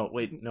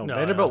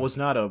Vanderbilt was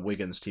not a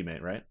Wiggins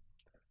teammate, right?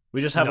 We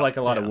just have like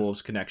a lot of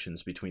Wolves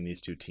connections between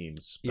these two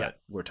teams,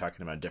 but we're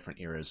talking about different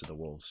eras of the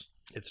Wolves.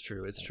 It's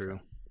true.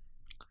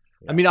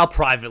 Yeah. I mean, I'll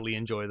privately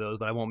enjoy those,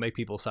 but I won't make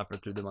people suffer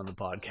through them on the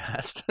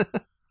podcast.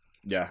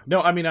 Yeah. No,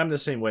 I mean, I'm the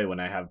same way when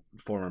I have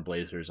former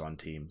Blazers on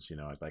teams. You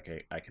know, like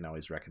I can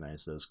always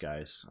recognize those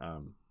guys,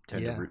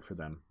 tend to root for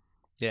them.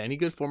 Yeah, any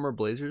good former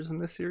Blazers in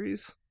this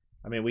series?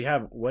 I mean, we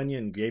have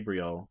Wenyen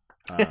Gabriel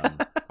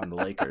on the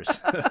Lakers.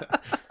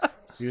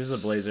 He was a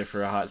Blazer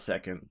for a hot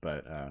second,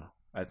 but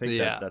I think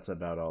that's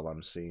about all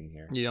I'm seeing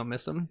here. You don't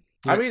miss him?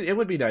 I mean, it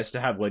would be nice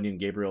to have Wenyen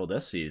Gabriel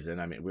this season.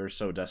 I mean, we're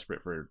so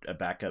desperate for a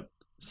backup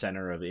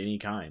center of any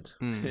kind.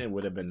 It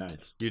would have been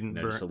nice.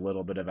 Just a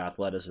little bit of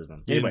athleticism.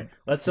 Anyway,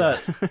 let's talk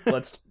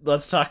about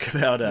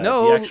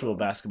the actual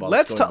basketball.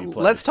 Let's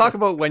talk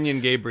about Wenyen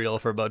Gabriel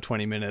for about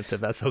 20 minutes, if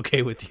that's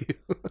okay with you.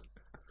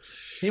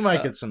 He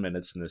might get some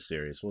minutes in this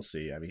series. We'll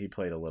see. I mean, he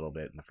played a little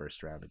bit in the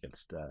first round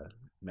against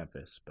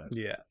Memphis, but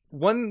yeah.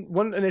 One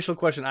initial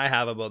question I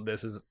have about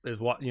this is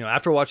what, you know,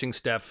 after watching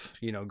Steph,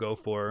 you know, go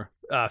for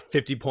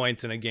 50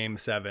 points in a game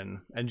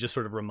 7, and just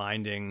sort of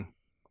reminding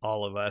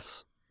all of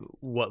us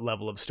what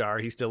level of star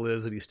he still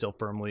is, that he's still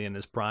firmly in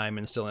his prime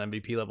and still an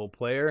MVP level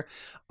player.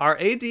 Are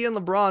AD and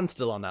LeBron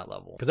still on that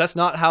level? Because that's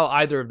not how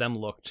either of them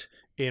looked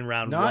in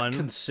round 1. Not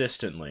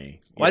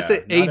consistently. Well, I'd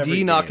say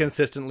AD not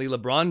consistently.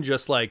 LeBron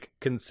just like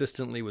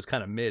consistently was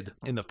kind of mid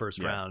in the first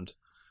round.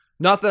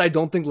 Not that I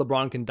don't think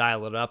LeBron can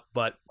dial it up,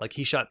 but like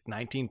he shot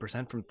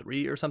 19% from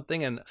 3 or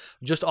something, and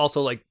just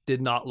also like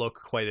did not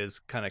look quite as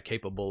kind of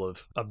capable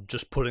of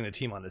just putting the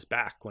team on his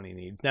back when he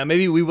needs. Now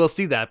maybe we will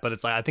see that, but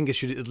it's like, I think it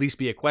should at least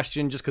be a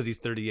question, just because he's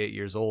 38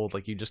 years old.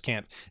 Like, you just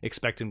can't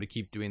expect him to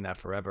keep doing that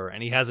forever,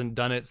 and he hasn't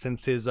done it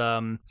since his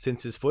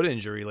foot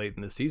injury late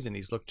in the season.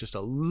 He's looked just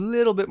a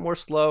little bit more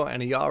slow,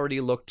 and he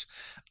already looked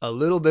a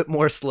little bit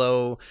more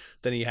slow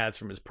than he has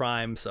from his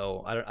prime.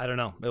 So I don't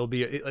know.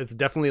 It's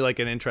definitely like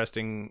an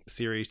interesting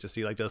series to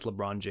see, like, does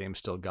LeBron James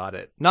still got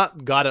it?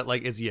 Not got it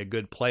like, is he a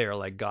good player?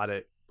 Like, got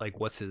it like,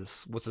 what's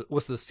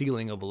the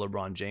ceiling of a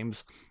LeBron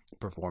James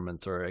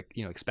performance, or,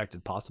 you know,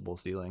 expected possible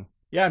ceiling?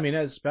 Yeah, I mean,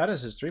 as bad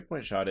as his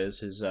 3-point shot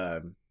is, his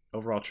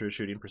overall true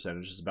shooting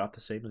percentage is about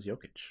the same as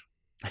Jokic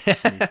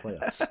in these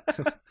playoffs.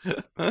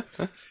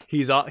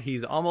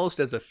 He's almost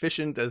as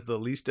efficient as the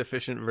least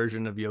efficient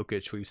version of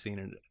Jokic we've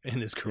seen in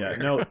his career. Yeah,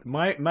 no,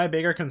 my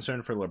bigger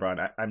concern for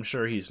LeBron, I'm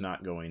sure he's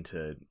not going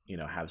to, you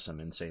know, have some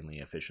insanely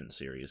efficient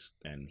series,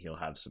 and he'll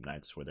have some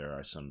nights where there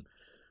are some,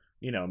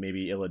 you know,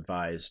 maybe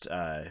ill-advised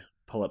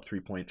pull-up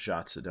 3-point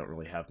shots that don't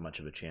really have much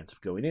of a chance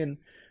of going in.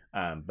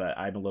 But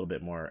I'm a little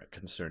bit more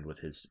concerned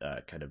with his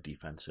kind of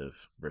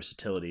defensive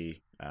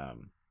versatility.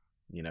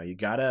 You know, you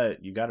gotta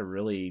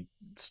really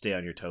stay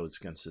on your toes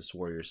against this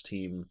Warriors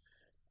team,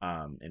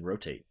 and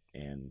rotate.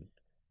 And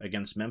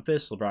against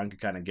Memphis, LeBron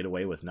could kind of get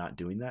away with not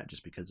doing that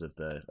just because of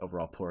the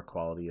overall poor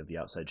quality of the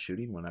outside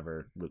shooting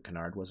whenever Luke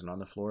Kennard wasn't on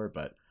the floor.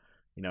 But,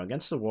 you know,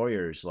 against the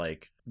Warriors,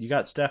 like, you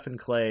got Steph and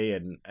Clay,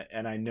 and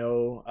I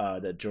know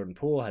that Jordan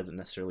Poole hasn't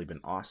necessarily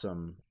been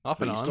awesome,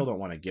 but you still don't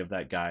want to give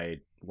that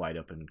guy wide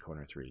open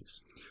corner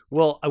threes.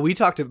 Well, we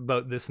talked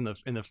about this in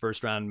the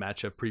first round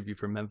matchup preview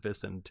for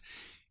Memphis and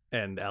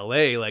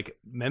LA. Like,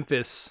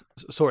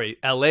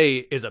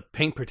 LA is a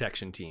paint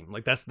protection team.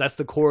 Like, that's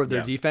the core of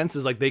their defense,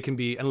 is like they can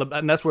be,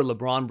 and that's where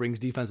LeBron brings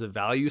defensive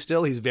value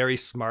still. He's very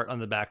smart on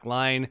the back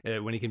line.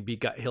 When he can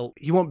beat guys,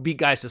 he won't beat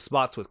guys to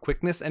spots with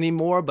quickness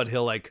anymore, but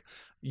he'll, like,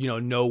 you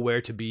know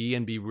where to be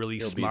and be really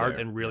smart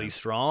and really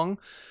strong.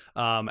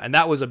 And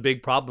that was a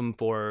big problem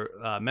for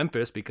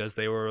Memphis because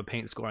they were a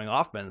paint scoring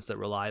offense that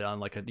relied on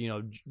like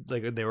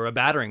they were a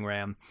battering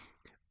ram.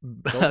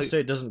 Golden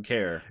State doesn't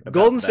care about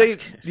Golden the State,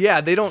 basket.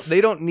 yeah, they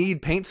don't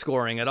need paint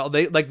scoring at all.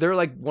 They're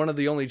like one of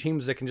the only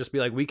teams that can just be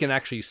like, we can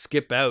actually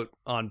skip out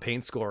on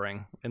paint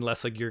scoring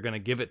unless like you're gonna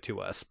give it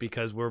to us,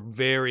 because we're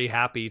very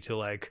happy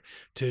to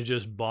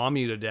just bomb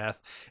you to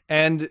death.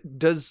 And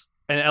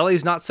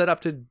LA's not set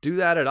up to do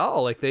that at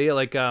all. Like they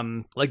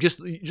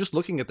just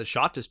looking at the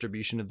shot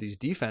distribution of these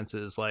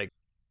defenses, like.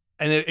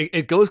 And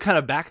it goes kind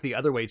of back the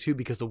other way, too,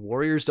 because the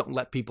Warriors don't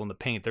let people in the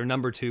paint. They're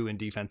number 2 in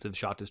defensive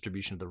shot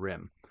distribution of the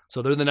rim.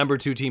 So they're the number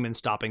 2 team in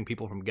stopping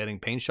people from getting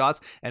paint shots,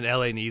 and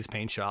LA needs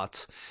paint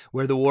shots,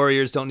 where the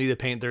Warriors don't need the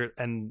paint.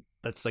 And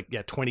that's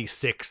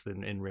 26th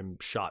in rim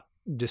shot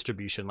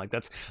distribution. Like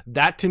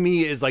that to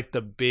me is like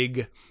the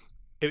big,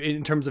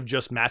 in terms of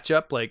just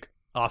matchup, like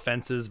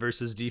offenses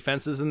versus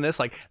defenses in this,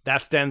 like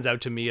that stands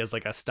out to me as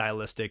like a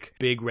stylistic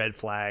big red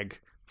flag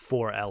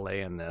for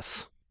LA in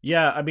this.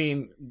 Yeah, I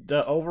mean,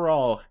 the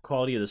overall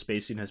quality of the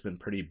spacing has been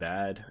pretty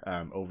bad.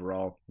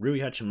 Overall, Rui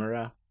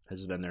Hachimura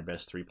has been their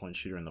best three-point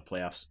shooter in the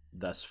playoffs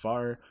thus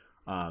far.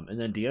 And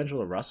then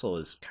D'Angelo Russell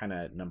is kind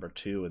of number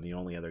 2 and the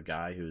only other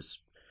guy who's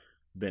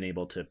been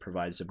able to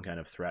provide some kind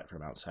of threat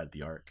from outside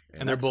the arc.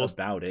 And they're both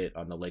about it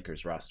on the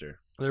Lakers roster.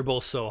 They're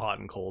both so hot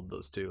and cold,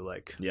 those two.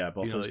 Like, yeah,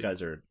 both those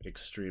guys are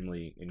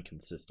extremely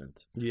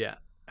inconsistent. Yeah.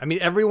 I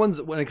mean,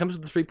 when it comes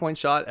to the three-point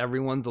shot,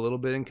 everyone's a little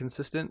bit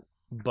inconsistent.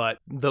 But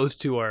those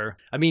two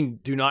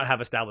do not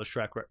have established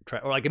track, or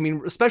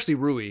especially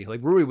Rui. Like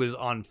Rui was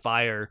on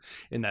fire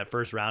in that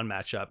first round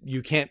matchup.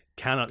 You can't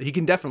count on. He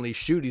can definitely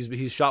shoot.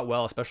 He's shot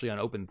well, especially on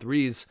open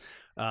threes.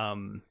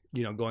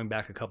 Going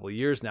back a couple of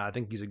years now, I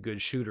think he's a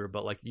good shooter,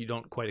 but like you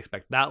don't quite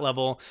expect that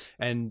level.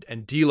 And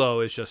D'Lo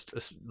is just,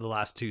 the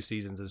last 2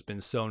 seasons has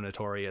been so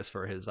notorious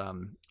for his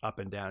up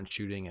and down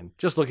shooting and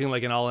just looking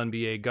like an all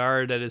NBA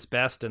guard at his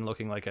best and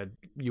looking like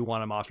you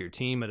want him off your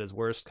team at his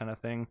worst kind of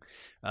thing.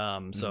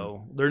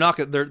 So they're not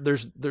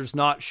there's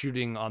not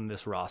shooting on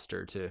this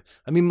roster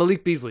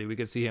Malik Beasley, we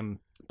could see him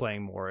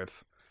playing more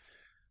if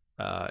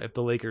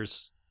the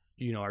Lakers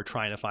are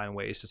trying to find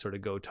ways to sort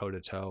of go toe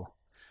to toe.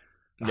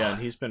 Yeah,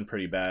 and he's been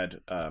pretty bad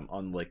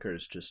on the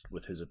Lakers just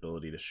with his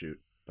ability to shoot.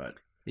 But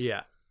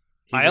yeah,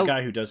 he's a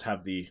guy who does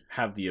have the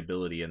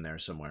ability in there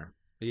somewhere.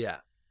 Yeah.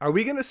 Are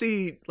we going to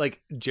see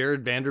like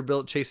Jared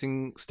Vanderbilt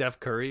chasing Steph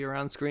Curry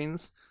around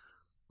screens?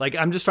 Like,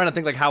 I'm just trying to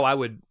think like how I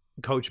would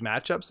coach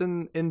matchups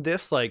in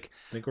this. Like,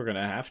 I think we're going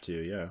to have to.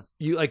 Yeah.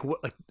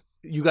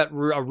 You got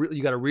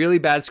a really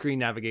bad screen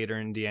navigator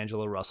in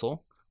D'Angelo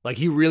Russell. Like,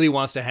 he really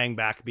wants to hang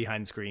back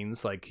behind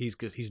screens. Like,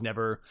 he's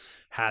never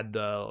had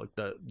the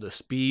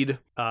speed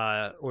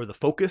or the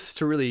focus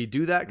to really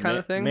do that kind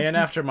of thing. Man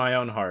after my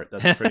own heart.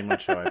 That's pretty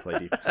much how I play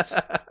defense.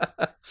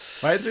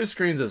 Right through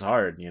screens is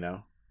hard,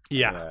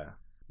 Yeah.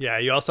 Yeah,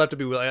 you also have to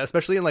be willing,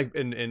 especially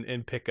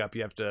in pickup.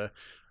 You have to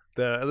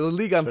the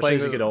league I'm playing.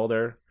 As you get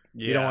older,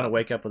 you don't want to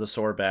wake up with a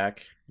sore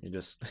back. You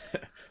just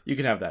you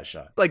can have that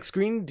shot. Like,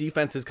 screen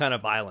defense is kind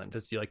of violent.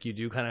 It's like you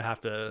do kind of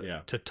have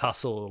to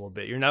tussle a little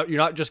bit. You're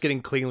not just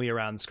getting cleanly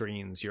around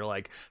screens. You're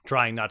like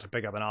trying not to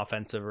pick up an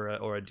offensive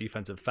or a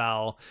defensive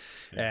foul,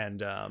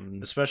 and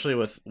especially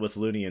with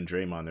Looney and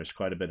Draymond, there's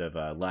quite a bit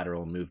of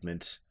lateral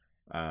movement.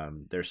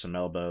 There's some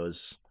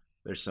elbows.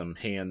 There's some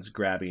hands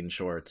grabbing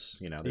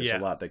shorts. There's a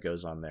lot that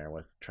goes on there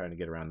with trying to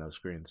get around those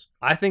screens.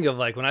 I think of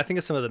when I think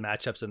of some of the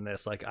matchups in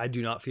this, like, I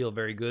do not feel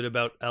very good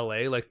about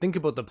LA. Like, think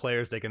about the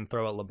players they can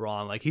throw at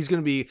LeBron. Like, he's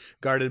going to be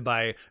guarded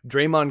by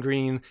Draymond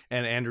Green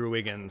and Andrew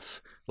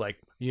Wiggins, like,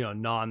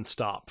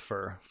 nonstop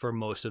for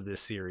most of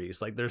this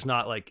series. Like, there's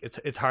not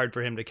it's hard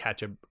for him to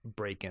catch a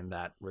break in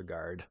that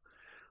regard.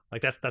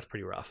 Like, that's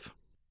pretty rough.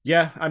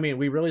 Yeah, I mean,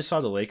 we really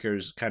saw the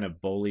Lakers kind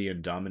of bully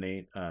and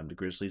dominate the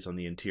Grizzlies on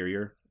the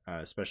interior.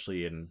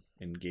 Especially in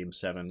Game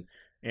 7.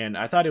 And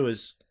I thought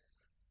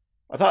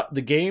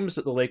the games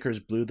that the Lakers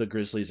blew the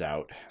Grizzlies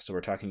out, so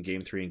we're talking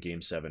Game 3 and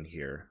Game 7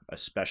 here,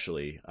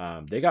 especially,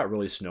 they got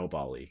really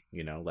snowbally.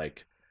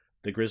 Like,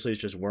 the Grizzlies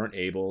just weren't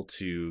able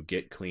to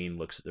get clean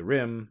looks at the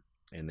rim,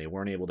 and they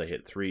weren't able to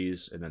hit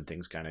threes, and then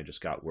things kind of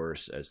just got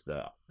worse as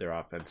their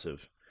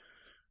offensive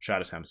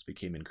shot attempts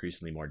became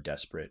increasingly more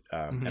desperate.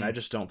 And I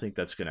just don't think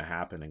that's going to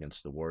happen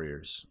against the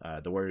Warriors.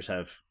 The Warriors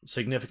have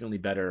significantly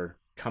better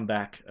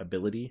comeback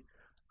ability,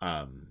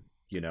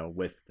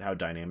 with how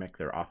dynamic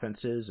their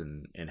offense is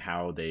and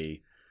how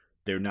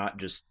they're not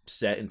just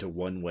set into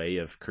one way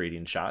of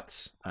creating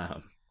shots.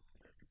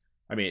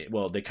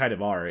 They kind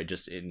of are, it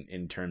just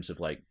in terms of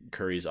like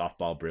Curry's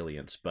off-ball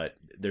brilliance, but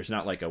there's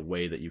not like a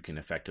way that you can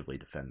effectively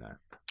defend that.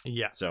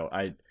 Yeah. So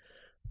I'm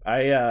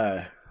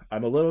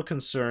a little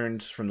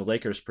concerned from the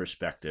Lakers'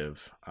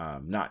 perspective.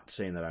 Not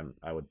saying that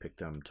I would pick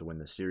them to win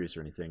the series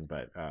or anything,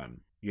 but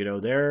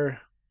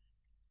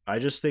I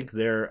just think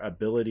their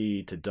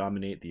ability to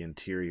dominate the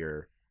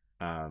interior,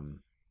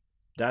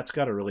 that's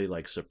got to really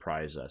like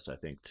surprise us. I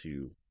think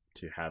to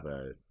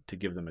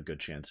give them a good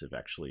chance of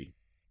actually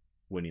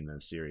winning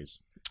the series.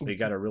 They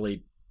got to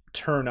really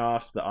turn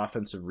off the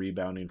offensive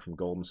rebounding from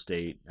Golden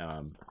State,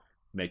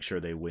 make sure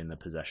they win the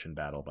possession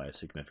battle by a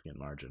significant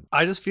margin.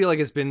 I just feel like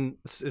it's been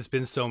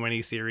so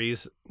many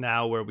series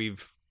now where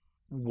we've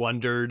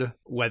wondered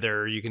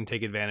whether you can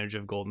take advantage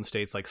of Golden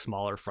State's like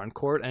smaller front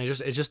court, and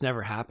it just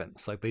never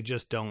happens. Like they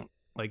just don't,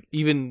 like,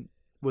 even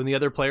when the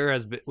other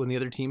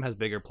team has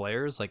bigger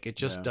players, like it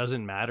just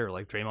doesn't matter.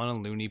 Like Draymond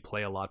and Looney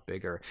play a lot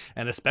bigger,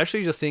 and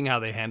especially just seeing how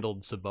they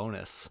handled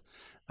Sabonis.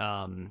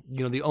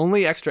 The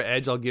only extra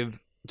edge I'll give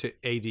to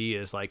AD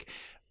is like,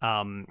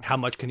 how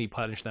much can he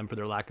punish them for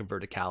their lack of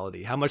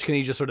verticality? How much can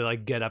he just sort of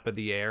like get up in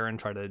the air and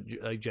try to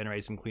like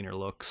generate some cleaner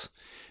looks?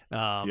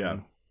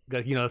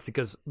 It's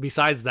because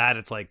besides that,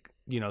 it's like,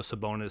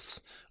 Sabonis,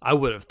 I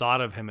would have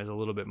thought of him as a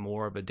little bit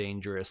more of a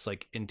dangerous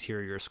like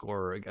interior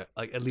scorer,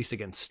 like at least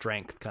against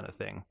strength kind of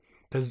thing.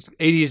 Because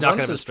AD is not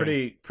going to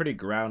be pretty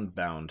ground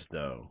bound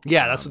though.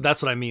 Yeah,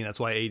 that's what I mean. That's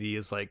why AD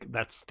is like,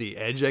 that's the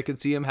edge I could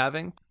see him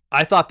having.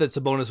 I thought that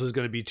Sabonis was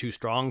going to be too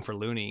strong for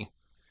Looney.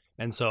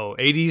 And so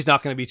AD is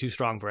not going to be too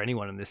strong for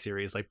anyone in this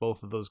series. Like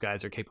both of those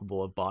guys are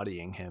capable of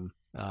bodying him.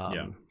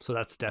 So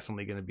that's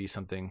definitely going to be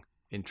something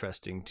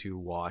interesting to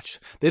watch.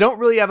 They don't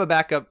really have a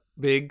backup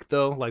big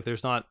though. Like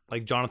there's not,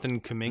 like, Jonathan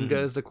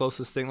Kuminga is the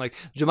closest thing. Like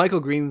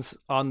JaMychal Green's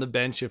on the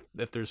bench if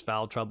there's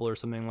foul trouble or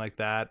something like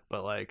that.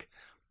 But like,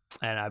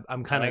 and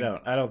I'm kind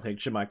of, I don't think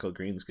JaMychal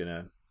Green's going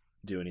to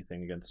do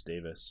anything against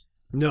Davis.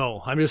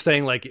 No, I'm just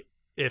saying, like,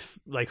 if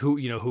like who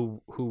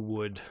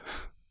would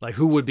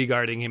be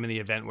guarding him in the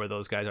event where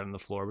those guys are on the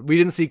floor. But we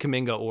didn't see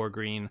Kuminga or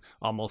Green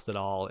almost at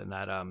all in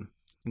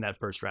that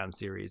first round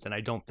series, and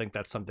I don't think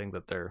that's something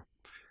that they're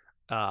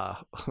I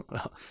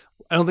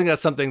don't think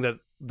that's something that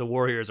the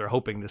Warriors are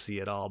hoping to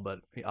see at all. But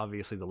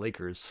obviously the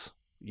Lakers,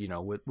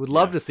 would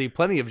love to see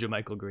plenty of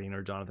JaMychal Green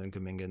or Jonathan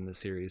Kuminga in this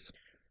series.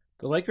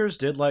 The Lakers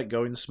did like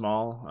going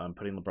small,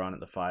 putting LeBron at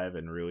the 5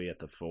 and Rui at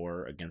the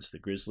 4 against the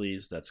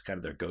Grizzlies. That's kind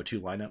of their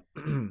go-to lineup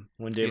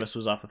when Davis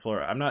was off the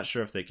floor. I'm not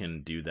sure if they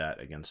can do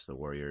that against the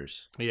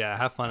Warriors. Yeah,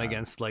 have fun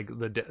against like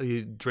the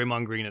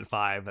Draymond Green at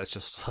 5. That's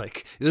just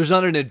like, there's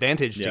not an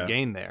advantage to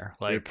gain there.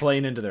 Like you're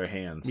playing into their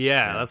hands.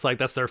 Yeah,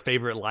 that's their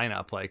favorite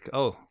lineup. Like,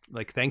 oh,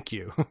 like thank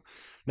you.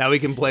 Now we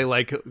can play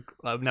not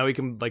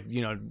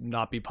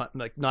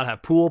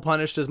have Poole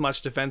punished as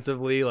much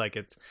defensively. Like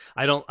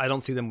I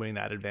don't see them winning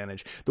that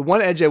advantage. The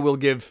one edge I will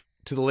give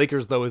to the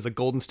Lakers though is that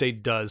Golden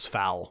State does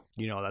foul.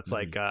 That's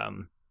like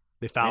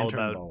they foul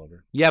about.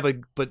 Yeah,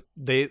 but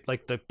they,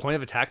 like, the point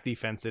of attack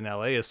defense in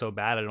LA is so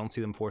bad. I don't see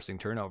them forcing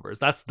turnovers.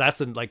 That's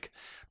something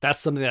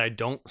that I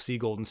don't see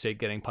Golden State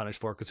getting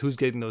punished for, because who's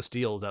getting those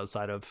steals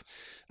outside of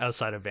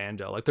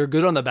Vando? Like, they're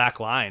good on the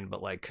back line,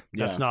 but like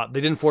that's not,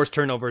 they didn't force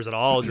turnovers at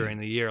all during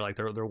the year. Like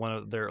they're one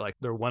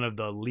of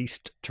the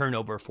least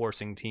turnover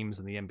forcing teams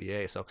in the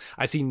NBA. So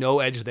I see no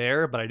edge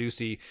there, but I do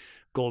see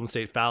Golden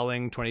State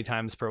fouling 20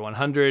 times per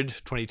 100,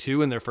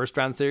 22 in their first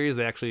round series.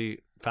 They actually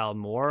fouled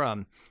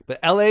more. But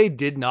LA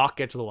did not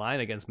get to the line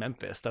against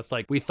Memphis. That's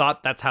like, we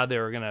thought that's how they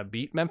were going to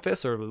beat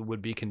Memphis, or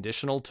would be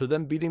conditional to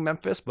them beating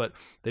Memphis, but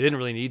they didn't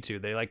really need to.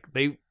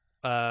 They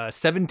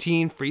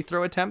 17 free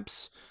throw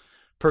attempts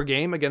per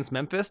game against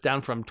Memphis,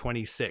 down from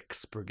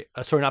 26 per game.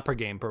 Not per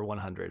game, per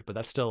 100, but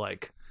that's still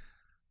like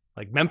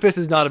Memphis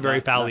is not a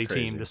very foul-y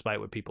team, despite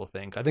what people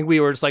think. I think we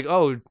were just like,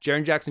 oh,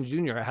 Jaren Jackson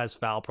Jr. has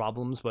foul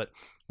problems, but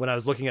when I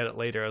was looking at it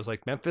later, I was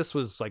like, Memphis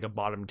was like a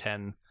bottom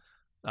 10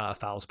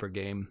 fouls per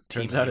game.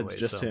 Turns out it's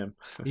just him.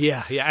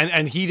 Yeah,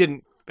 and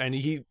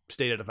he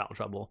stayed out of foul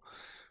trouble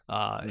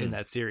in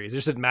that series. It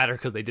just didn't matter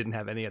because they didn't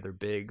have any other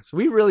bigs.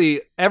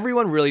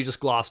 Everyone really just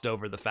glossed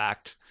over the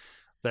fact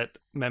that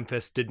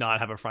Memphis did not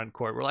have a front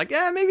court. We're like,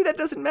 yeah, maybe that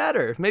doesn't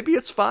matter. Maybe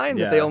it's fine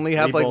that they only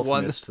have like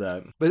one. Missed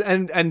that. But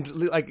and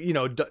like,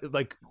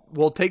 like,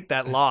 we'll take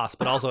that loss,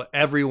 but also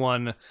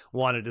everyone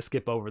wanted to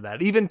skip over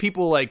that. Even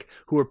people like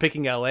who were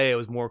picking LA, it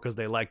was more because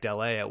they liked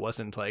LA. It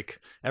wasn't like,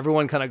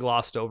 everyone kind of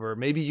glossed over.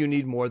 Maybe you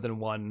need more than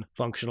one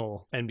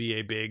functional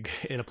NBA big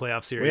in a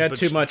playoff series. We had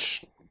too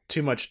much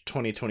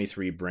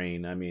 2023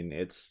 brain. I mean,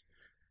 it's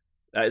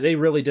they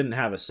really didn't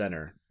have a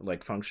center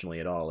like functionally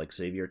at all. Like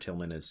Xavier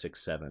Tillman is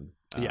 6'7".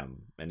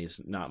 And he's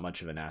not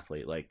much of an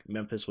athlete. Like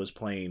Memphis was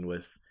playing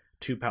with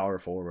two power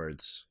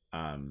forwards,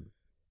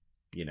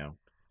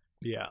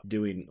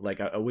 doing like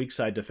a weak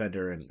side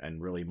defender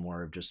and really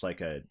more of just like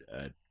a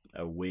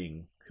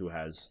wing who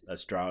has a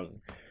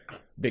strong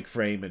big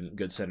frame and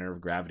good center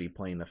of gravity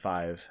playing the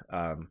 5.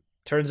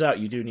 Turns out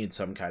you do need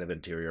some kind of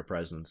interior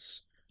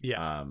presence.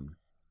 And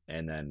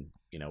then,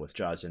 with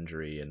Ja's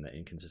injury and the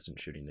inconsistent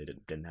shooting, they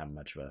didn't have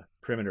much of a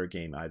perimeter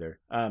game either.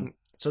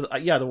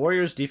 The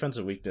Warriors'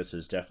 defensive weakness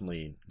is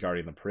definitely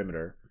guarding the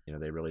perimeter.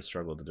 They really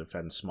struggle to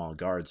defend small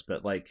guards,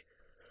 but like,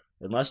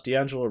 unless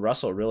D'Angelo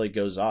Russell really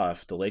goes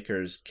off, the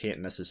Lakers can't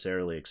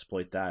necessarily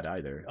exploit that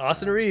either.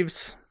 Austin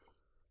Reeves.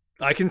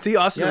 I can see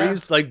Austin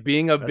Reeves like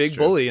being a big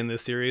bully in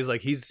this series.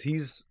 Like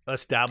he's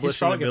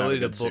established an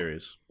ability to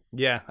series.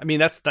 Yeah, I mean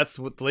that's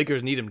what the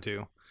Lakers need him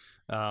to.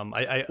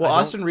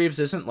 Austin Reeves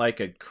isn't like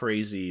a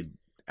crazy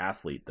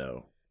athlete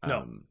though.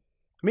 No.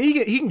 I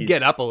mean, he can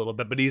get up a little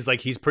bit, but he's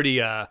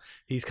pretty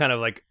he's kind of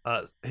like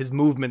his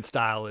movement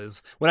style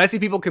is, when I see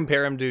people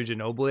compare him to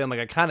Ginobili, I'm like,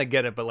 I kind of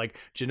get it, but like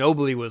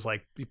Ginobili was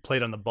like, he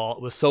played on the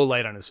ball, was so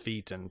light on his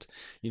feet and,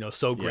 you know,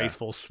 so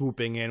graceful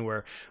swooping in,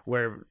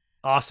 where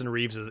Austin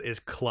Reeves is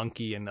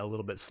clunky and a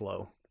little bit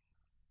slow.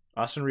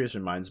 Austin Reeves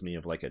reminds me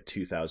of like a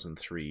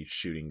 2003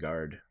 shooting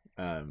guard.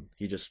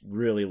 He just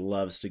really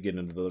loves to get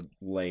into the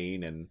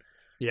lane and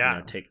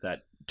take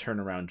that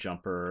turnaround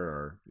jumper,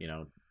 or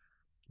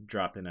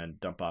drop in and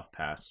dump off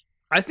pass.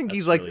 I think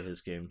he's like really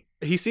his game.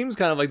 He seems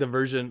kind of like the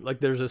version,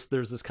 like there's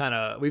this kind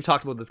of, we've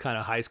talked about this kind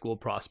of high school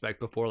prospect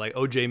before, like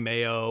OJ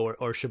Mayo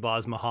or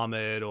Shabazz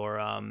Muhammad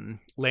or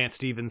Lance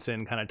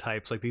Stevenson kind of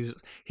types. Like these,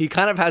 he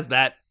kind of has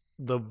that,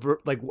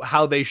 like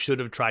how they should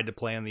have tried to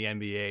play in the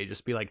NBA,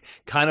 just be like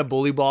kind of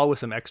bully ball with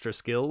some extra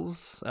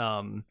skills.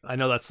 I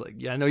know that's like,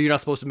 I know you're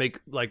not supposed to make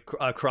like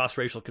cross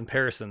racial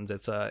comparisons.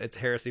 It's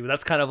heresy, but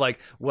that's kind of like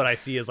what I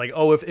see is like,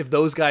 oh, if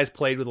those guys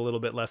played with a little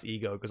bit less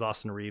ego, because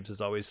Austin Reeves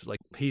is always like,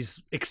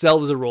 he's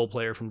excelled as a role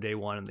player from day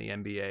one in the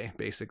NBA,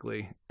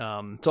 basically.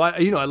 So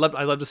I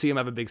love to see him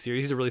have a big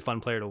series. He's a really fun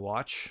player to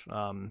watch.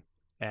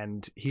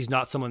 And he's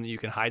not someone that you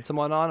can hide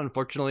someone on.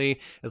 Unfortunately,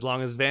 as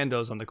long as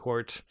Vando's on the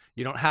court,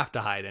 you don't have to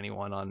hide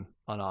anyone on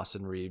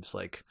Austin Reeves.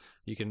 Like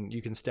you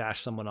can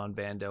stash someone on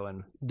Vando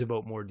and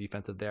devote more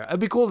defensive there. It'd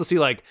be cool to see,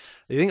 like,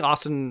 you think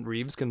Austin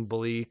Reeves can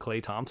bully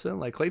Klay Thompson?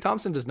 Like Klay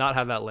Thompson does not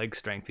have that leg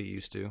strength he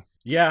used to.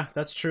 Yeah,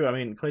 that's true. I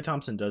mean, Klay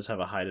Thompson does have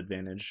a height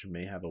advantage,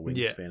 may have a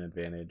wingspan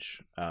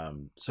advantage. So I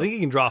think he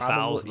can draw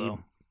fouls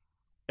though.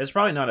 It's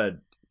probably not a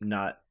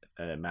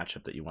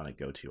matchup that you want to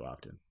go to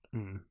often,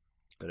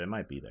 but it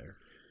might be there.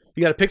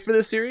 You got a pick for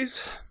this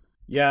series?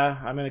 Yeah,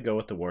 I'm going to go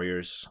with the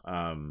Warriors.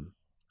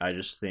 I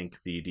just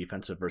think the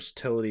defensive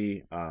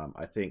versatility,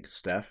 I think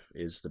Steph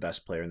is the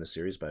best player in the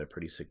series by a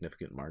pretty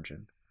significant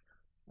margin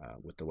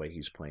with the way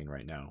he's playing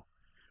right now.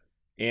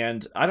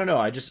 And I don't know,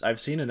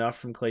 I've seen enough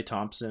from Klay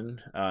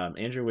Thompson.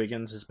 Andrew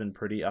Wiggins has been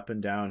pretty up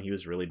and down. He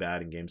was really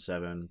bad in Game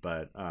 7,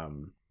 but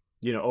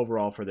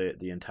overall for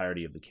the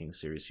entirety of the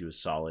Kings series, he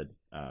was solid.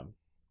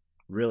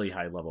 Really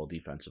high level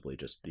defensively,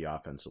 just the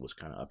offense was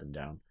kind of up and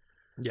down.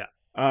 Yeah.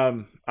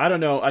 I don't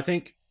know. I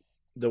think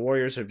the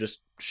Warriors have just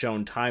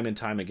shown time and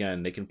time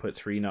again they can put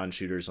 3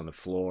 non-shooters on the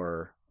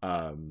floor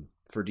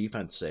for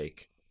defense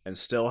sake and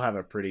still have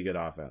a pretty good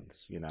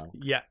offense,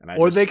 Yeah.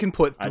 Or they can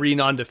put 3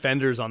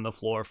 non-defenders on the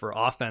floor for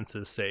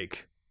offense's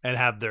sake and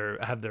have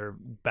their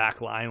back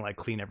line like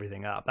clean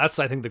everything up. That's,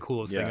 I think, the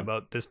coolest thing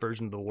about this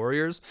version of the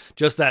Warriors.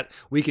 Just that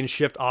we can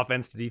shift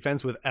offense to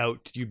defense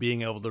without you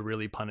being able to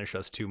really punish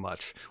us too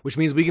much, which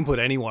means we can put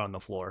anyone on the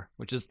floor,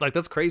 which is like,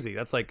 that's crazy.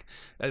 That's like,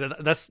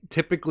 that's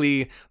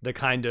typically the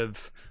kind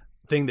of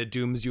thing that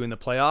dooms you in the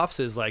playoffs,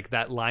 is like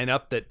that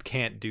lineup that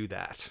can't do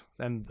that.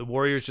 And the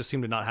Warriors just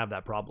seem to not have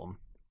that problem.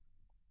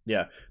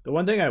 Yeah. The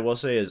one thing I will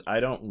say is I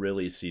don't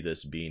really see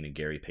this being a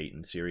Gary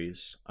Payton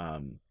series.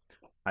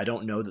 I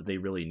don't know that they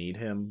really need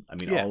him. I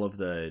mean, all of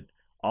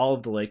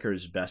the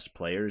Lakers' best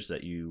players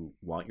that you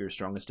want your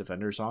strongest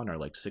defenders on are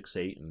like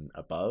 6'8" and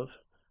above.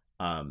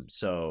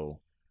 So,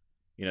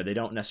 they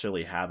don't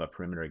necessarily have a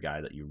perimeter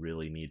guy that you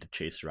really need to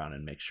chase around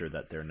and make sure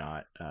that they're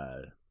not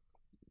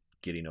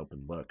getting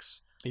open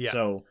looks. Yeah.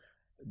 So,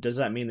 does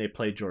that mean they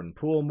play Jordan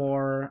Poole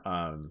more?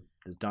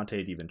 Is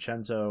Dante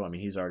DiVincenzo? I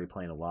mean, he's already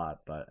playing a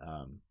lot, but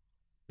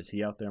is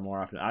he out there more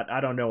often?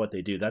 I don't know what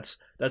they do. That's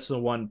the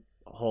one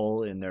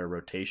hole in their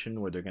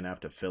rotation where they're going to have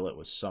to fill it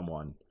with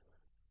someone.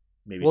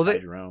 Maybe Ty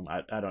Jerome.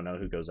 I don't know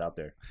who goes out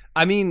there.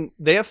 I mean,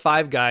 they have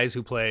 5 guys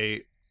who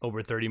play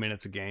over 30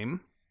 minutes a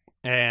game.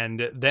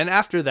 And then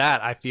after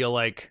that, I feel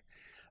like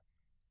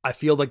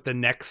the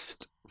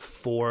next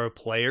 4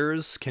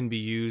 players can be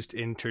used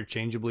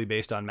interchangeably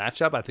based on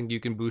matchup. I think you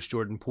can boost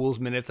Jordan Poole's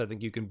minutes. I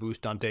think you can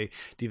boost Dante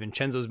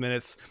DiVincenzo's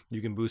minutes. You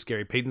can boost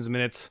Gary Payton's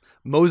minutes.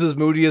 Moses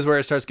Moody is where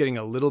it starts getting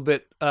a little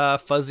bit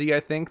fuzzy,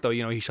 I think, though,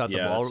 he shot the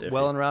ball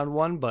well in round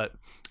 1,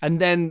 and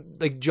then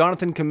like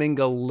Jonathan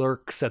Kuminga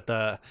lurks at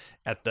the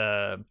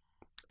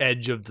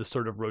edge of the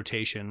sort of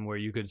rotation where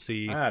you could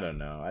see. I don't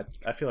know.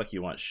 I feel like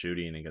you want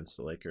shooting against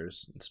the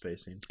Lakers and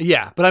spacing.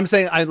 Yeah, but I'm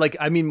saying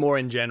I mean more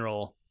in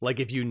general. Like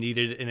if you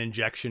needed an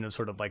injection of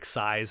sort of like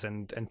size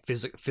and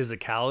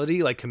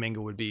physicality, like Kuminga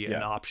would be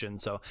an option.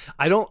 So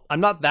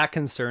I'm not that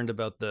concerned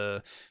about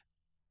their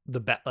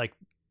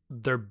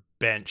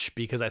bench,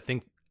 because I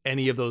think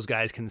any of those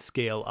guys can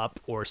scale up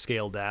or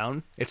scale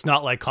down. It's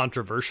not like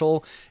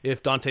controversial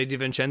if Dante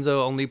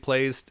DiVincenzo only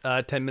plays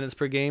 10 minutes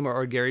per game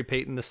or Gary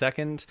Payton the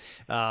second.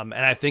 And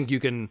I think you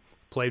can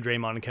play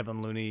Draymond and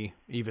Kevin Looney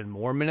even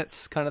more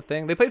minutes kind of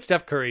thing. They played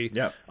Steph Curry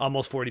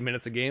almost 40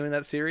 minutes a game in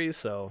that series.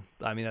 So,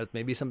 I mean, that's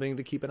maybe something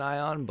to keep an eye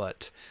on,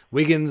 but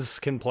Wiggins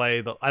can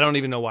play. I don't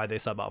even know why they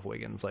sub off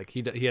Wiggins. Like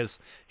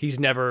he's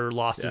never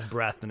lost his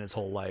breath in his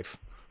whole life.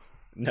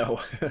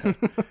 No.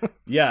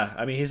 Yeah,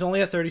 I mean, he's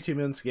only at 32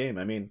 minutes a game.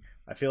 I mean,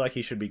 I feel like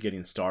he should be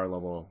getting star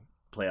level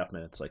playoff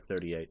minutes, like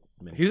 38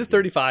 minutes. He was at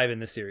 35 in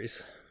this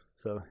series,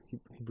 so he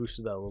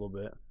boosted that a little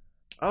bit.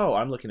 Oh,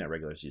 I'm looking at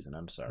regular season.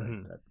 I'm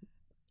sorry.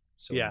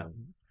 So, Yeah.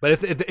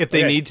 But if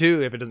they need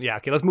to, if it doesn't, yeah,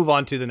 okay, let's move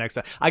on to the next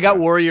side. I got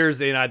Warriors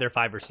in either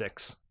 5 or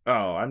 6.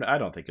 Oh, I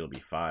don't think it'll be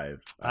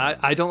 5.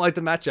 I don't like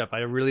the matchup. I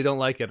really don't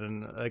like it,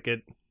 and like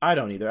it. I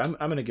don't either. I'm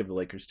going to give the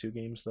Lakers 2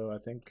 games though. I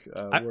think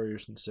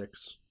Warriors in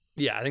 6.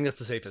 Yeah, I think that's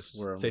the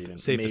safest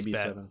maybe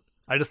bet. 7.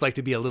 I just like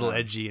to be a little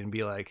edgy and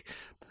be like,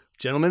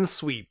 gentlemen's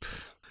sweep.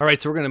 All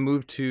right, so we're going to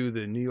move to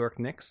the New York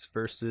Knicks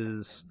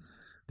versus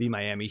the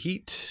Miami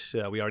Heat.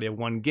 We already have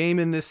one game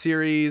in this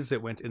series.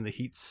 It went in the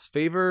Heat's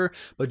favor,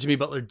 but Jimmy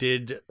Butler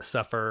did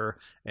suffer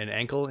an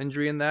ankle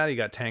injury in that. He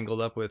got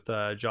tangled up with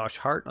Josh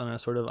Hart on a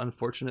sort of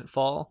unfortunate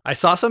fall. I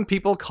saw some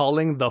people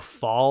calling the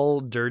fall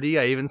dirty.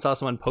 I even saw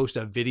someone post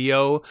a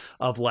video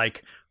of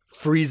like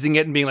freezing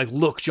it and being like,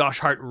 look, Josh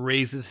Hart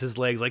raises his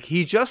legs. Like,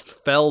 he just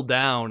fell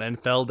down and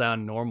fell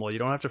down normal. You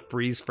don't have to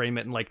freeze frame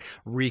it and like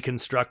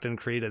reconstruct and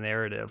create a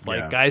narrative.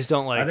 Like, guys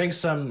don't like. I think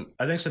some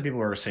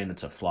people are saying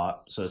it's a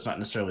flop, so it's not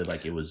necessarily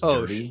like it was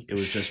dirty. It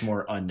was just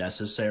more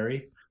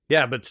unnecessary.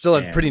 Yeah, but still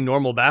a pretty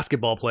normal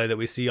basketball play that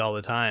we see all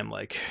the time.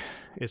 Like,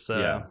 it's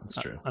that's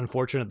true.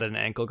 Unfortunate that an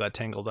ankle got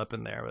tangled up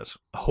in there, but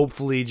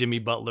hopefully Jimmy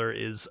Butler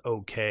is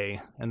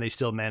okay and they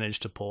still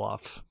managed to pull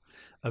off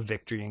a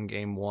victory in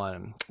game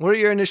 1. What are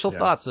your initial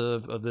thoughts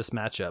of this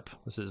matchup?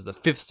 This is the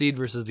 5th seed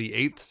versus the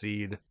 8th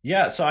seed.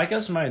 Yeah, so I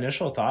guess my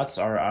initial thoughts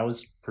are I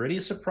was pretty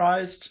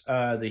surprised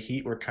the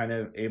Heat were kind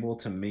of able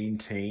to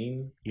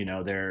maintain,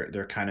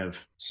 their kind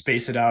of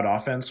space it out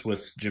offense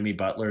with Jimmy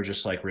Butler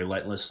just like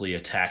relentlessly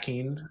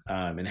attacking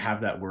and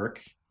have that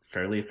work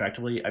fairly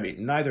effectively. I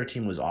mean, neither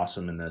team was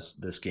awesome in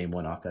this game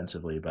 1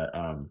 offensively, but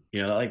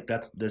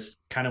that's this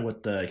kind of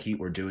what the Heat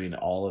were doing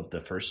all of the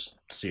first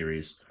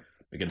series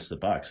against the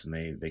Bucks,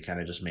 and they kind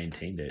of just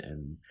maintained it,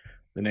 and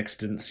the Knicks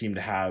didn't seem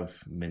to have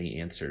many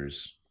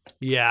answers.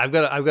 Yeah, I've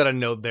got a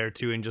note there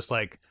too, and just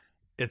like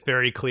it's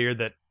very clear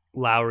that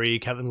Lowry,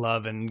 Kevin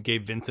Love, and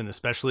Gabe Vincent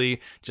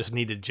especially just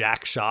needed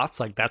jack shots.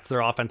 Like, that's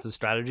their offensive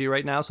strategy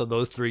right now. So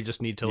those 3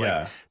 just need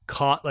to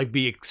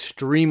be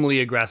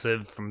extremely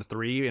aggressive from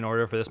 3 in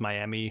order for this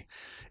Miami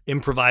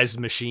improvised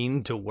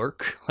machine to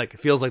work. Like, it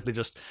feels like they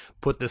just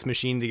put this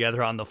machine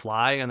together on the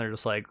fly, and they're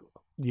just like,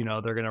 they're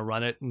going to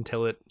run it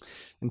until it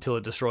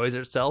destroys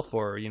itself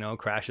or,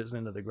 crashes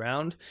into the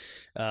ground.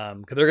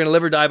 Because they're going to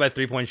live or die by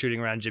 3-point shooting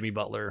around Jimmy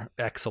Butler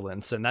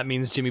excellence. And that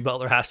means Jimmy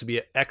Butler has to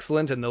be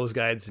excellent, and those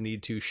guys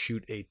need to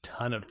shoot a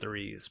ton of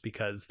threes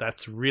because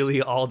that's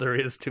really all there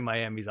is to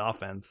Miami's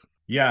offense.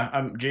 Yeah,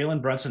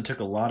 Jalen Brunson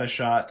took a lot of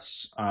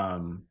shots.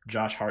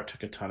 Josh Hart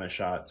took a ton of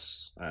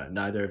shots.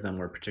 Neither of them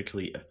were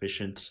particularly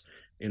efficient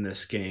in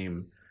this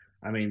game.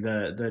 I mean,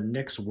 the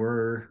Knicks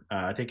were,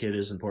 I think it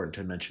is important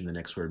to mention the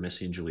Knicks were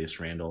missing Julius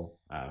Randle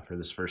for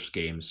this first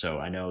game. So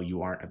I know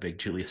you aren't a big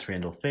Julius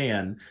Randle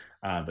fan,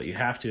 but you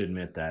have to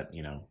admit that,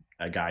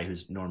 a guy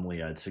who's normally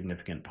a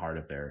significant part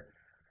of their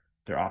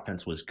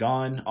offense was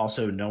gone.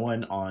 Also, no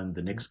one on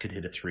the Knicks could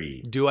hit a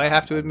 3. Do I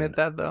have to admit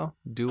that, though?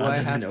 Do I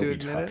have to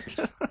admit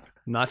it?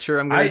 Not sure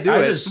I'm going to do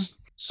it.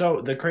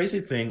 So the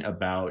crazy thing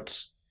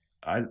about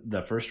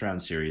the first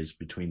round series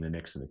between the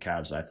Knicks and the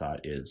Cavs, I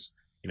thought, is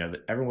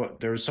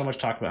there was so much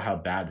talk about how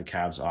bad the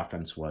Cavs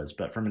offense was,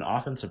 but from an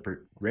offensive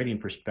rating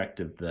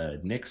perspective, the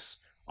Knicks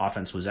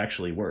offense was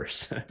actually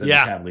worse than the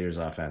Cavaliers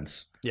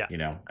offense. Yeah.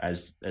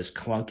 As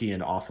clunky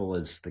and awful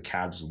as the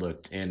Cavs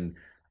looked, and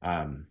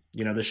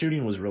the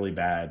shooting was really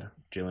bad.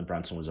 Jalen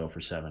Brunson was 0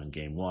 for 7 in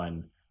game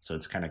 1, so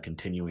it's kind of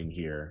continuing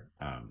here.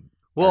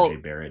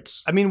 RJ Barrett.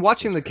 I mean,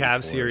 watching the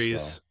Cavs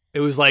series, it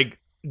was like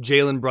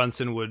Jalen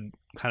Brunson would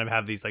kind of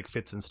have these like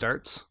fits and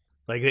starts.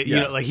 Like,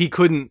 like he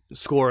couldn't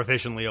score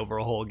efficiently over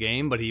a whole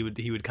game, but he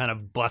would kind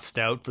of bust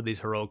out for these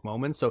heroic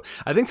moments. So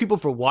I think people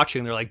for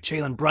watching, they're like,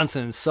 Jalen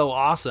Brunson is so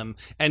awesome.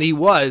 And it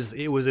was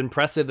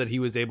impressive that he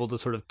was able to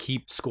sort of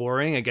keep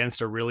scoring against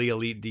a really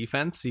elite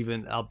defense,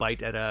 even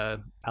albeit at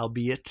a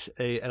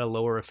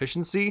lower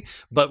efficiency.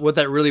 But what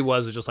that really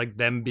was just like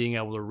them being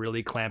able to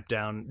really clamp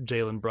down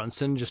Jalen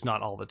Brunson, just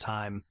not all the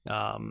time.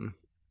 And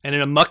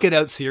in a muck it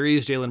out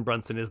series, Jalen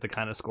Brunson is the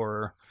kind of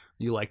scorer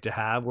you like to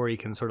have, where he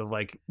can sort of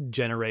like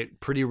generate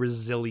pretty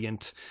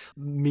resilient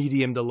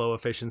medium to low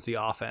efficiency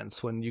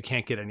offense when you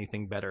can't get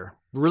anything better.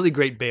 Really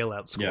great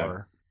bailout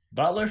scorer.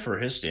 Yeah. Butler, for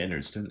his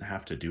standards, didn't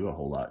have to do a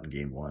whole lot in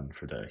game 1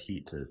 for the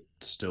Heat to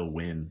still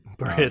win.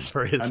 For his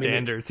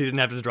standards, he didn't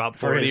have to drop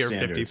 40 or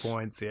 50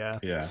 points. Yeah.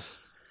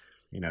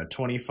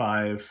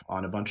 25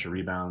 on a bunch of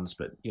rebounds,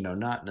 but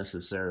not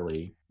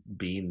necessarily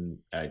being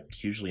a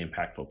hugely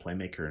impactful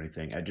playmaker or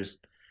anything.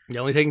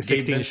 Only taking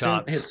 16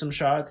 shots. Hit some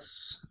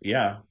shots.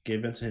 Yeah,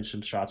 Gabe Vincent hit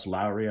some shots.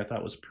 Lowry, I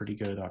thought, was pretty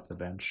good off the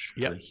bench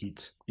for the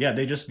Heat. Yeah,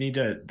 they just need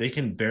to – they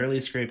can barely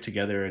scrape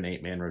together an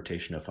 8-man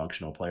rotation of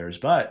functional players.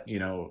 But,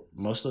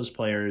 most of those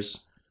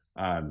players,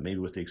 maybe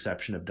with the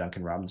exception of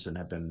Duncan Robinson,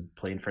 have been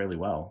playing fairly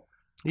well.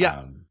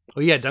 Yeah.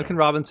 Duncan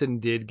Robinson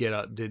did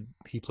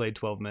he played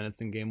 12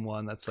 minutes in game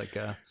 1. That's like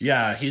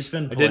he's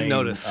been playing, I didn't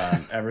notice.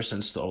 Ever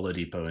since the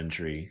Oladipo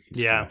injury.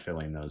 He's been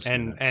filling those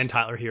minutes. And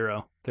Tyler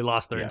Hero. They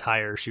lost their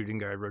entire shooting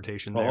guard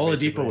rotation. Well,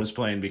 Oladipo was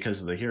playing because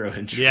of the Hero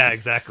injury. Yeah,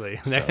 exactly.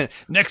 So.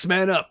 Next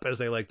man up, as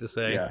they like to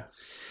say. Yeah.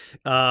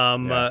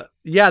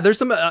 There's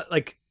some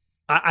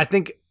I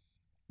think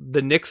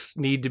the Knicks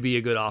need to be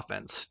a good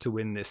offense to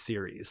win this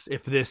series.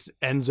 If this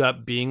ends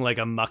up being like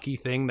a mucky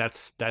thing,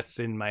 that's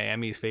in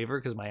Miami's favor,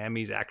 because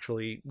Miami's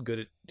actually good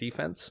at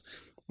defense.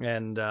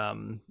 And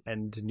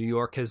New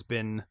York has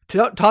been.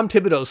 Tom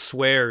Thibodeau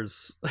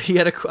swears.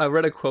 I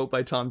read a quote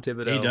by Tom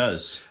Thibodeau. He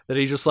does. That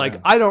he's just like,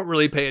 I don't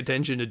really pay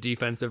attention to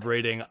defensive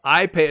rating.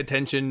 I pay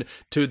attention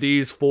to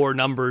these 4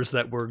 numbers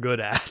that we're good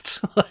at.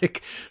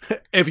 Like,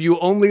 if you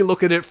only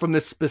look at it from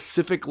the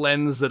specific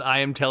lens that I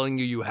am telling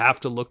you, you have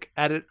to look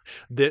at it,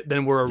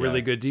 then we're a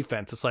really good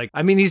defense. It's like,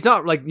 I mean, he's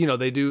not like,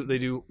 they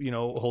do,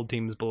 hold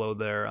teams below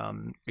their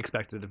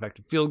expected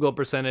effective field goal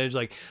percentage.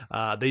 Like,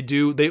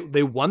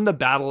 they won the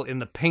battle in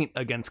the paint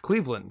against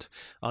Cleveland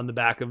on the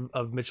back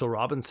of Mitchell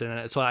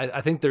Robinson. So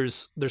I think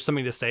there's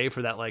something to say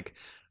for that, like,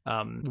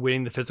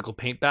 winning the physical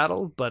paint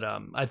battle, but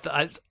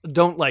I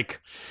don't like.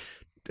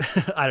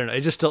 I don't know.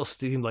 It just still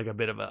seemed like a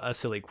bit of a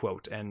silly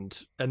quote, and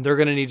they're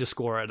going to need to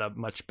score at a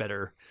much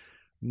better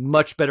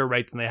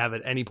rate than they have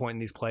at any point in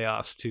these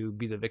playoffs to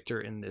be the victor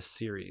in this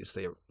series.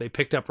 They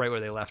picked up right where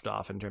they left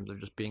off in terms of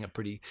just being a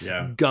pretty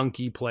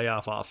gunky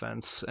playoff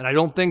offense, and I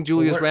don't think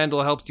Julius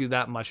Randle helps you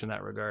that much in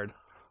that regard.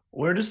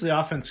 Where does the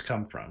offense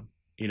come from?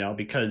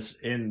 Because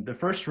in the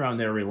first round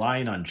they're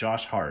relying on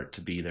Josh Hart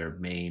to be their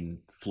main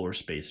floor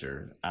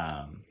spacer,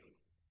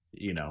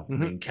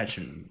 catch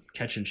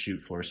and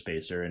shoot floor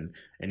spacer,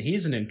 and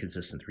he's an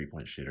inconsistent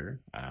 3-point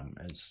shooter,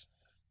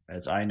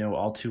 as I know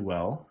all too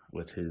well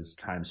with his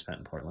time spent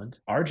in Portland.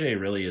 RJ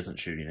really isn't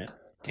shooting it.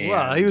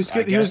 Well, he was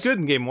good. He was good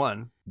in game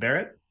 1.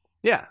 Barrett?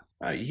 Yeah.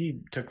 He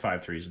took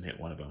 5 threes and hit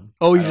one of them.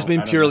 Oh, you just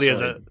mean purely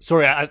as a...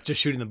 Sorry,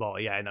 just shooting the ball.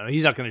 Yeah, I know.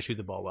 He's not going to shoot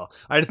the ball well.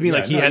 I just mean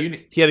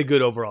he had a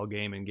good overall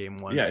game in game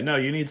 1. Yeah, no,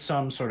 you need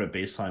some sort of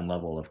baseline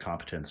level of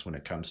competence when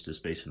it comes to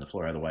spacing the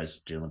floor.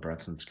 Otherwise, Jalen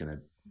Brunson's going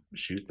to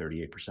shoot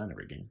 38%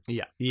 every game.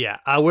 Yeah.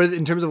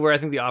 In terms of where I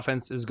think the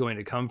offense is going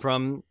to come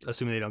from,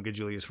 assuming they don't get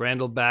Julius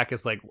Randle back,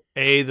 it's like,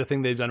 the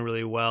thing they've done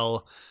really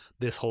well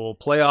this whole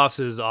playoffs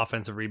is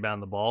offensive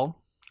rebound the ball.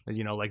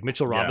 Like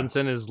Mitchell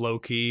Robinson is low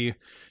key,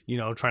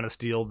 trying to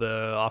steal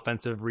the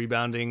offensive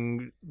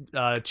rebounding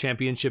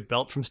championship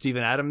belt from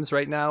Steven Adams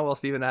right now, while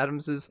Steven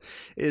Adams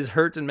is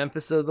hurt in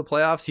Memphis of the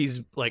playoffs.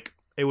 He's like,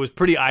 it was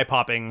pretty eye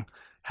popping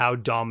how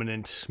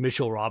dominant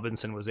Mitchell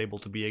Robinson was able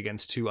to be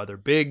against 2 other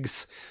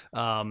bigs,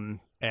 and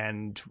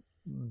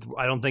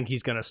I don't think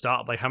he's going to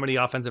stop. Like, how many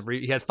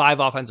he had 5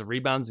 offensive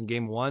rebounds in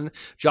game 1.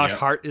 Josh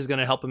Hart is going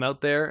to help him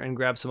out there and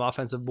grab some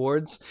offensive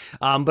boards.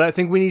 But I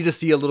think we need to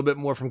see a little bit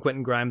more from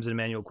Quentin Grimes and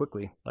Emmanuel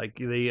Quickley. Like,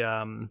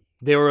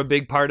 they were a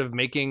big part of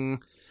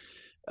making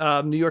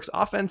New York's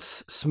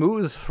offense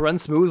run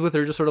smooth with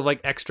their just sort of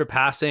like extra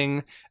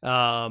passing.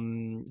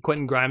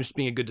 Quentin Grimes just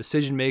being a good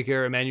decision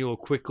maker. Emmanuel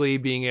Quickley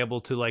being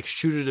able to like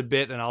shoot it a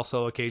bit and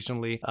also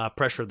occasionally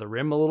pressure the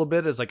rim a little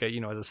bit as like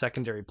as a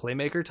secondary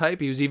playmaker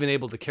type. He was even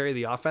able to carry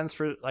the offense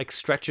for like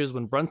stretches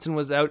when Brunson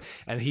was out,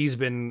 and he's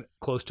been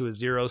close to a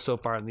 0 so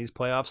far in these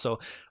playoffs. So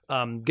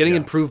getting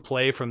improved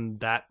play from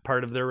that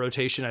part of their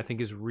rotation, I think,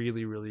 is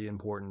really, really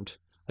important.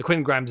 Like,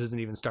 Quentin Grimes isn't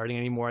even starting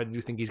anymore. I do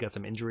think he's got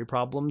some injury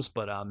problems,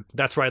 but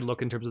that's where I'd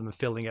look in terms of them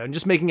filling out and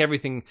just making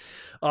everything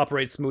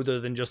operate smoother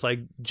than just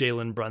like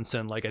Jalen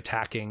Brunson like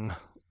attacking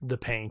the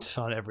paint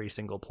on every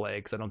single play,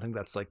 because I don't think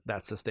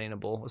that's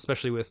sustainable,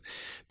 especially with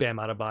Bam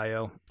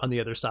Adebayo on the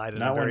other side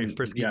and a very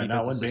frisky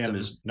defensive system.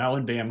 Not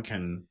when Bam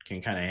can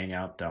kind of hang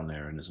out down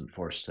there and isn't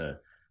forced to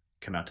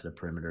come out to the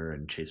perimeter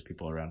and chase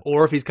people around,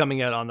 or if he's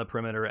coming out on the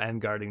perimeter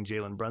and guarding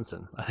Jalen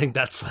Brunson. I think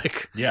that's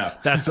like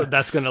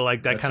that's gonna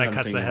like that kind of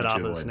cuts the head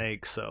off the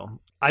snake. So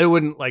I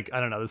wouldn't like, I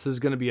don't know, this is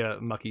gonna be a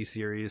mucky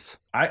series.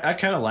 I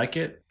kind of like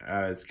it.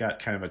 It's got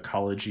kind of a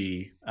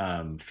college-y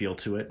feel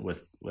to it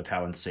with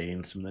how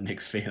insane some of the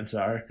Knicks fans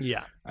are.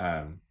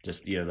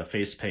 Just the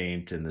face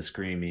paint and the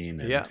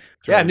screaming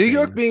and New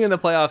York being in the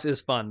playoffs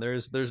is fun,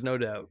 there's no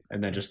doubt.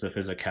 And then just the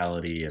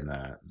physicality and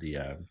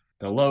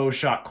the low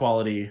shot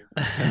quality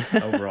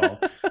overall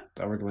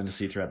that we're going to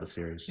see throughout the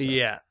series. So.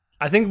 Yeah.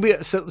 I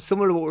think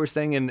similar to what we were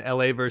saying in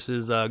LA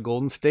versus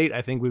Golden State.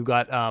 I think we've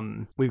got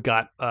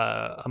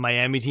a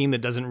Miami team that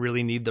doesn't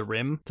really need the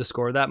rim to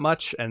score that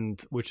much,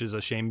 and which is a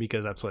shame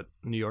because that's what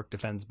New York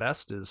defends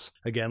best, is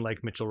again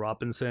like Mitchell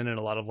Robinson and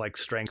a lot of like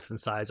strength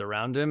and size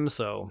around him.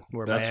 So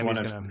where that's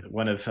Miami's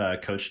one of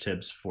Coach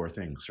Tibbs' 4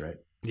 things, right?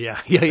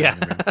 Yeah.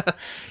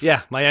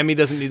 Yeah, Miami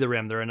doesn't need the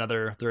rim. They're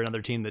another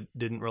team that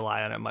didn't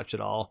rely on it much at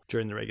all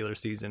during the regular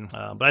season.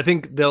 But I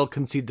think they'll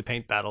concede the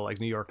paint battle. Like,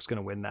 New York's going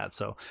to win that.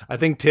 So I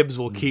think Tibbs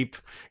will keep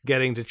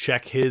getting to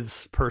check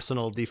his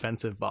personal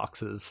defensive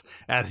boxes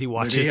as he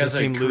watches his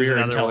team lose in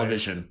other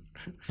television.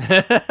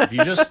 If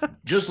you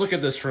just look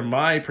at this from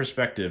my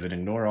perspective and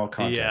ignore all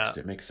context,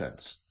 it makes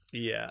sense.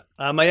 Yeah.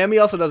 Miami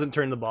also doesn't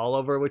turn the ball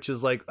over, which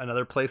is like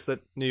another place that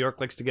New York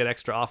likes to get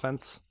extra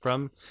offense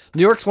from.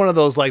 New York's one of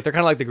those, like, they're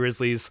kind of like the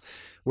Grizzlies,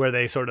 where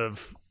they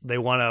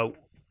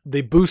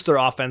boost their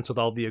offense with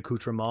all the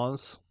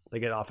accoutrements. They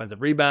get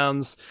offensive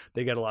rebounds,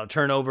 they get a lot of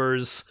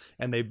turnovers,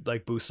 and they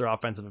like boost their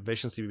offensive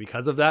efficiency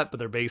because of that, but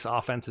their base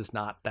offense is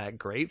not that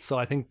great. So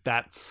I think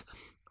that's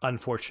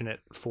unfortunate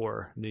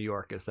for New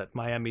York, is that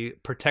Miami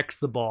protects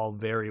the ball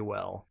very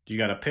well. You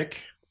got a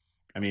pick?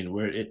 I mean,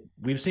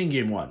 we've seen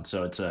game one,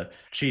 so it's a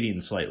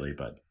cheating slightly,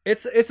 but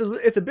it's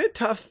a bit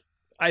tough,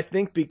 I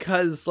think,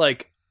 because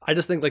like I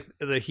just think like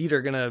the Heat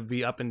are gonna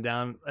be up and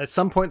down. At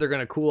some point, they're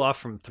gonna cool off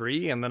from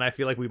three, and then I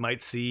feel like we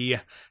might see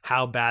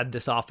how bad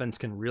this offense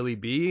can really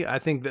be. I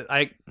think that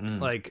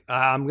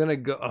I'm gonna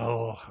go.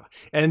 Oh,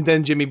 and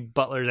then Jimmy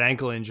Butler's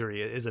ankle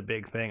injury is a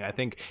big thing. I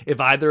think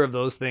if either of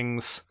those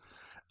things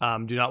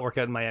do not work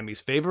out in Miami's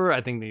favor,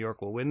 I think New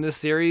York will win this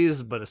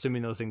series. But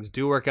assuming those things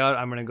do work out,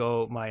 I'm gonna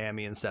go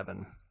Miami in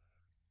 7.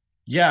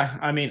 yeah,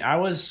 I mean, I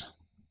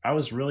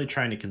was really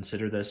trying to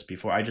consider this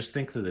before. I just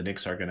think that the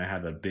Knicks are going to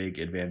have a big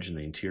advantage in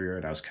the interior,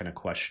 and I was kind of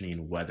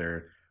questioning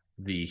whether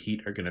the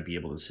Heat are going to be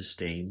able to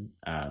sustain.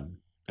 I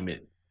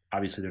mean,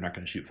 obviously they're not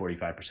going to shoot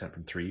 45%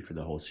 from three for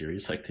the whole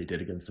series like they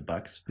did against the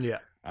Bucks. Yeah.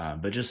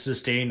 But just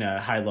sustain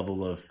a high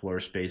level of floor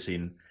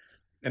spacing,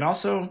 and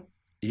also,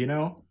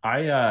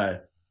 I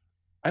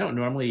don't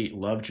normally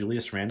love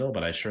Julius Randle,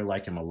 but I sure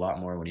like him a lot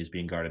more when he's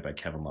being guarded by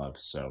Kevin Love.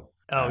 So.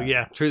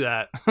 Yeah, true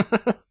that.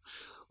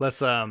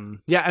 Let's and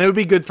it would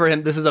be good for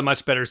him. This is a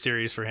much better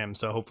series for him,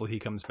 so hopefully he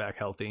comes back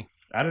healthy.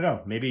 I don't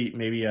know. Maybe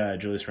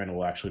Julius Randle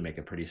will actually make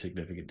a pretty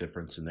significant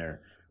difference in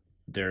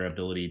their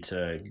ability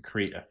to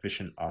create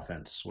efficient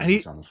offense when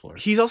he's on the floor.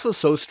 He's also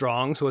so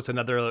strong, so it's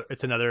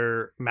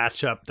another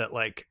matchup that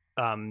like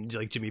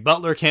Jimmy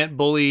Butler can't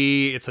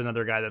bully. It's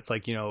another guy that's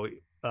like,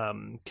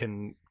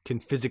 can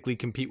physically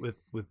compete with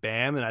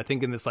Bam. And I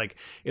think in this, like,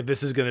 if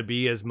this is going to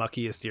be as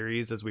mucky a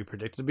series as we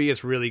predict it to be,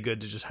 it's really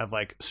good to just have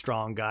like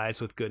strong guys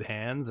with good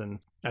hands. And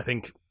I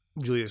think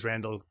Julius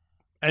Randle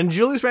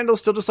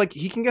still just like,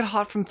 he can get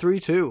hot from three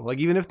too. Like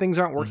even if things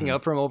aren't working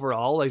out for him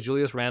overall, like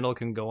Julius Randle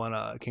can go on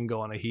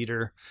a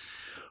heater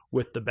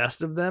with the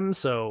best of them.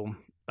 So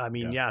I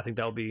mean, I think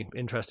that'll be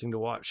interesting to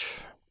watch.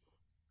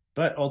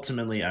 But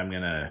ultimately I'm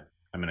gonna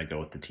go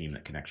with the team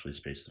that can actually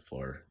space the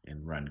floor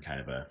and run kind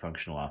of a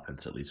functional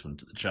offense, at least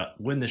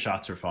when the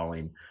shots are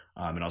falling.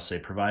 And I'll say,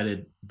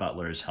 provided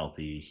Butler is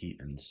healthy, Heat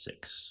in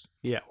 6.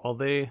 Yeah,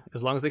 well,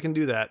 as long as they can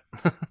do that,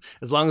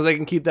 as long as they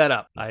can keep that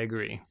up, I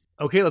agree.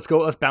 Okay, let's go.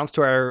 Let's bounce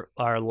to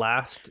our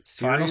last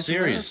final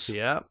series.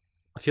 Yeah,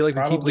 I feel like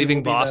we keep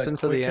leaving Boston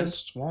for the end.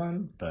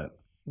 One, but.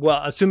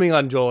 Well, assuming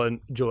on Joel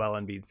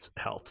Embiid's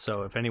health.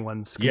 So if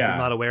anyone's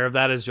not aware of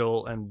that, is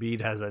Joel Embiid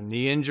has a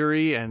knee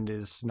injury and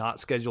is not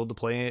scheduled to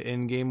play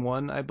in game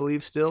 1, I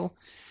believe, still.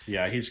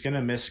 Yeah, he's going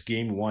to miss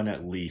game 1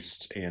 at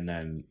least, and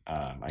then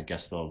I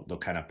guess they'll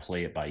kind of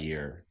play it by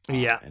ear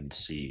and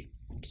see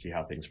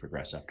how things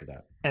progress after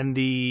that. And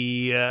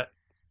the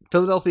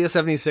Philadelphia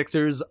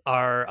 76ers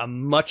are a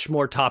much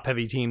more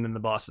top-heavy team than the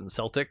Boston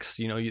Celtics.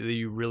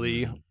 You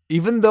really...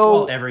 Even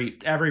though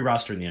every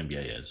roster in the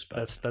NBA is,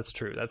 but. That's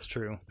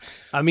true.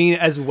 I mean,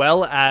 as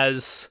well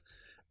as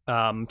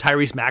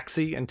Tyrese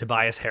Maxey and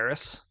Tobias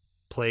Harris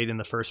played in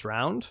the first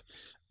round.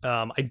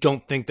 I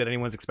don't think that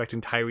anyone's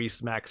expecting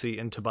Tyrese Maxey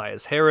and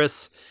Tobias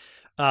Harris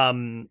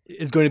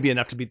is going to be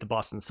enough to beat the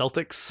Boston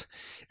Celtics.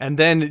 And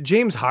then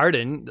James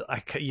Harden,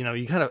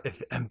 you kind of,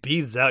 if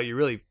Embiid's out, you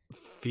really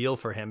feel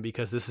for him,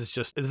 because this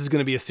is going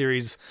to be a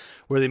series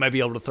where they might be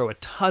able to throw a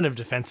ton of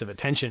defensive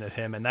attention at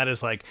him. And that is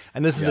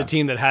this is a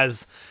team that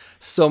has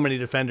so many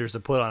defenders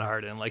to put on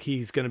Harden. Like,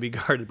 he's going to be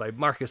guarded by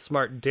Marcus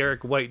Smart,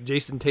 Derek White,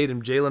 Jason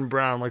Tatum, Jaylen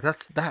Brown. Like,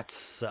 that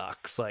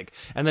sucks. Like,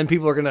 and then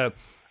people are going to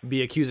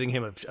be accusing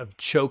him of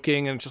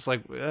choking, and just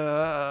like,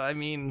 I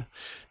mean,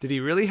 did he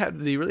really have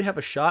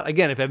a shot?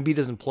 Again, if Embiid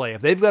doesn't play,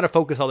 if they've got to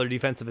focus all their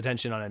defensive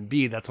attention on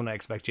Embiid, that's when I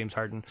expect James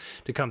Harden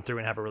to come through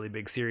and have a really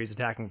big series,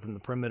 attacking from the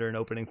perimeter and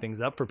opening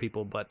things up for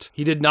people. But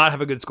he did not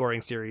have a good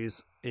scoring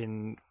series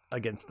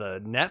against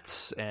the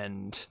Nets,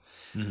 and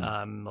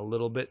I'm a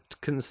little bit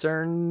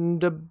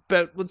concerned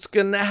about what's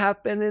gonna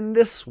happen in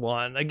this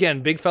one.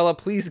 Again, big fella,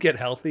 please get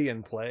healthy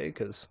and play,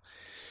 because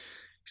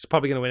he's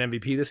probably going to win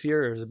MVP this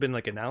year. Or has it been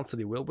announced that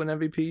he will win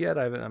MVP yet?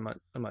 I'm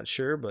not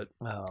sure, but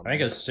I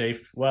think it's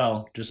safe.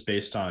 Well, just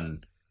based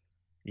on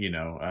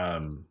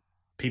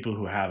people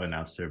who have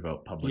announced their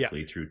vote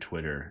publicly through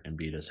Twitter,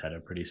 Embiid has had a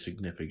pretty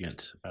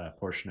significant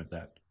portion of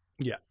that.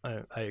 Yeah,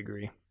 I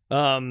agree.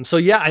 So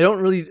yeah, I don't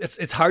really.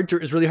 It's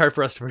really hard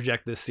for us to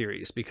project this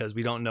series, because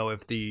we don't know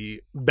if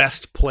the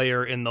best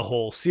player in the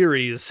whole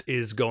series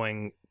is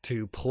going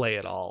to play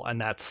at all,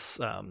 and that's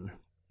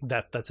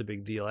a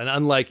big deal. And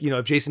unlike,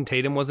 if Jason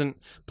Tatum wasn't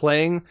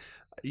playing,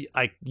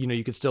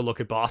 you could still look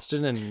at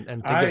Boston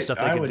and think of stuff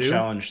they could do. I would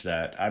challenge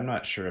that. I'm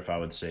not sure if I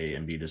would say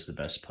Embiid is the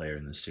best player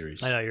in this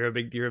series. I know you're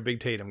a big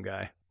Tatum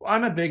guy. Well,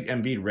 I'm a big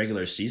Embiid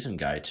regular season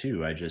guy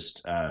too. I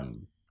just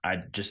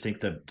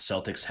think the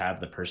Celtics have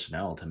the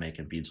personnel to make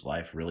Embiid's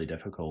life really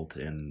difficult,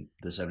 and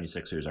the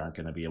 76ers aren't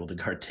going to be able to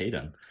guard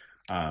Tatum.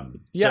 So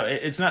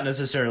it's not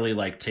necessarily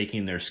like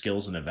taking their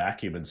skills in a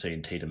vacuum and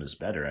saying Tatum is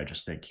better. I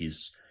just think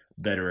he's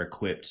better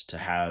equipped to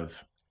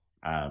have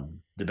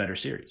the better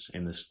series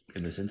in this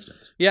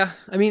instance. Yeah,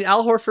 I mean,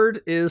 Al Horford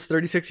is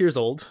 36 years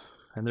old,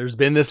 and there's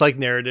been this like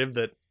narrative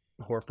that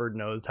Horford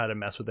knows how to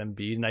mess with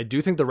Embiid, and I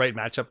do think the right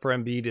matchup for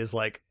Embiid is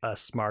like a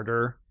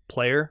smarter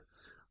player,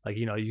 like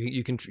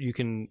you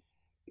can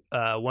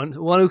one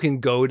who can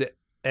goad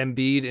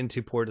Embiid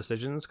into poor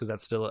decisions, because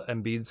that's still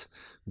Embiid's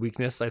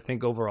weakness. I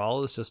think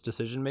overall is just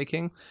decision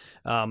making.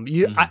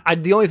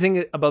 The only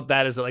thing about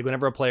that is that like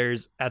whenever a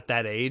player's at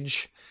that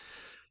age,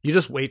 you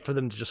just wait for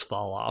them to just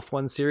fall off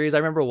one series. I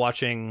remember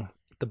watching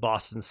the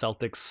Boston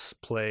Celtics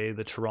play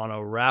the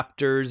Toronto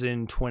Raptors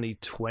in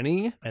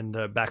 2020, and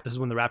this is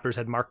when the Raptors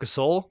had Marc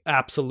Gasol,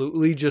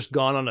 absolutely just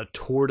gone on a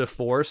tour de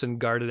force and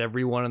guarded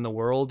everyone in the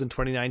world in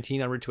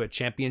 2019 on route to a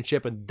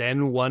championship, and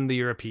then won the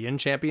European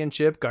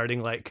Championship,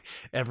 guarding like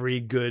every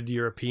good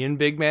European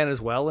big man as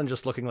well, and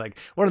just looking like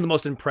one of the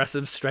most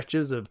impressive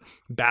stretches of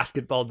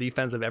basketball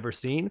defense I've ever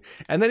seen.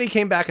 And then he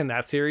came back in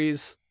that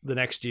series the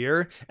next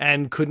year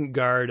and couldn't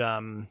guard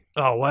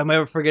why am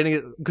I forgetting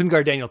it? Couldn't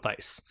guard Daniel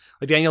Theis.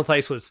 Like Daniel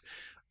Theis was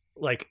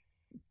like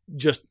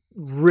just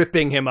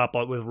ripping him up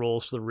with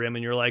rolls to the rim,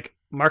 and you're like,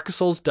 Marc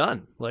Gasol's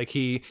done. Like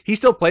he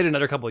still played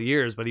another couple of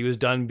years, but he was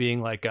done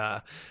being like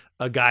a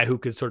guy who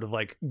could sort of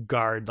like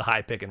guard the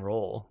high pick and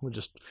roll.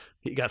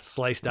 He got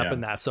sliced up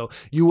in that. So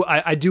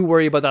I do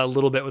worry about that a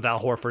little bit with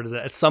Al Horford, is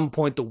that at some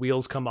point the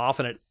wheels come off,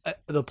 and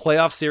the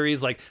playoff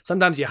series, like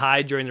sometimes you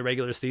hide during the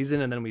regular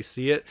season and then we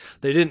see it.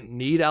 They didn't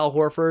need Al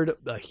Horford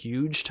a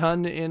huge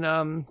ton in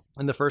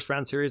the first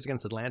round series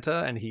against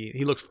Atlanta, and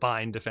he looked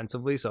fine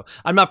defensively. So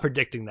I'm not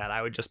predicting that.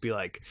 I would just be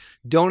like,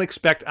 don't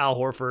expect Al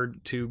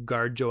Horford to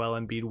guard Joel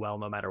Embiid well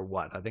no matter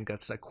what. I think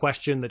that's a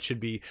question that should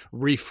be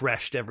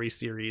refreshed every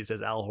series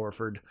as Al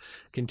Horford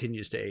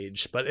continues to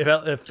age. But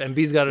if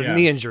Embiid's got a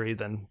knee injury,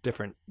 then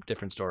different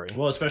story.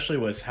 Well, especially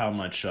with how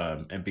much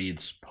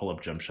Embiid's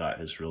pull-up jump shot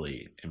has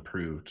really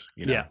improved.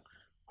 Yeah.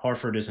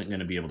 Horford isn't going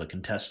to be able to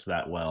contest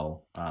that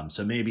well,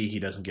 so maybe he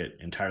doesn't get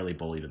entirely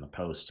bullied in the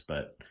post,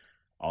 but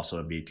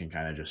also Embiid can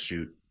kind of just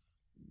shoot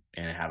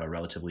and have a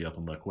relatively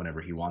open look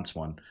whenever he wants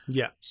one.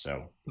 Yeah.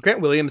 So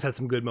Grant Williams had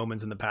some good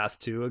moments in the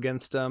past too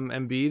against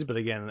Embiid, but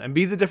again,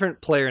 Embiid's a different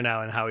player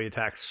now in how he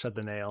attacks Shut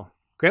the Nail.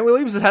 Grant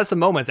Williams has some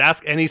moments.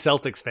 Ask any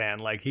Celtics fan.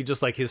 Like he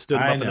just like he's stood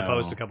him up in the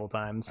post a couple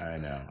times. I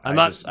know.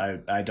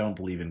 I don't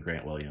believe in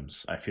Grant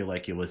Williams. I feel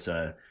like it was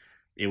a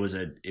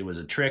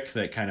trick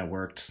that kind of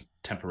worked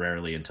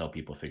temporarily until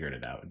people figured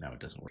it out, and now it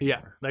doesn't work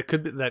anymore.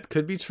 That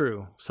could be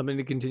true. Something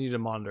to continue to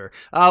monitor.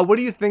 What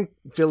do you think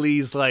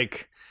Philly's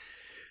like?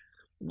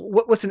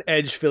 What's an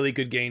edge Philly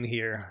could gain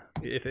here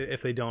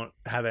if they don't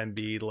have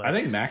Embiid? I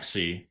think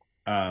Maxey.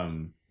 I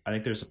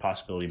think there's a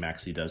possibility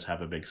Maxey does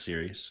have a big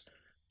series,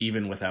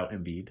 even without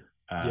Embiid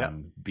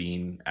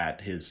being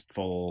at his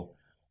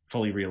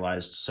fully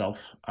realized self.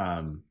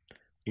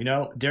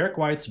 Derek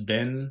White's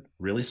been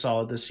really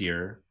solid this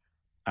year,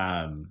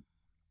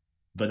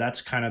 but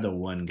that's kind of the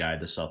one guy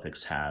the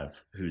Celtics have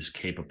who's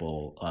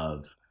capable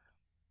of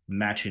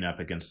matching up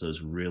against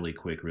those really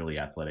quick, really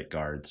athletic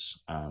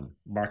guards.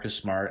 Marcus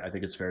Smart, I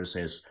think it's fair to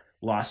say, has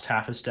lost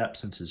half a step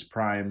since his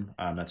prime.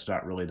 That's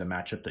not really the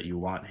matchup that you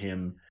want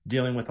him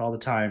dealing with all the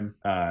time.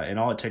 And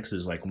all it takes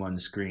is like one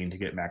screen to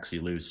get Maxey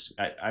loose.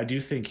 I do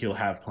think he'll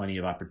have plenty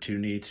of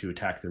opportunity to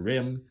attack the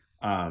rim.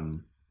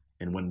 And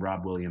when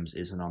Rob Williams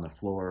isn't on the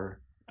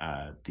floor,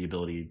 the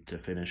ability to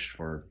finish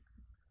for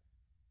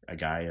a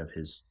guy of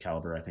his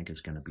caliber, I think,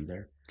 is going to be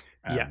there.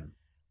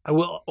 I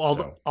will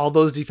all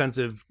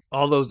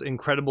those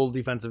incredible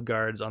defensive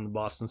guards on the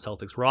Boston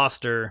Celtics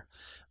roster.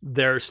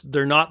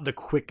 They're not the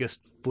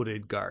quickest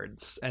footed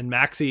guards, and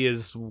Maxey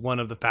is one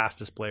of the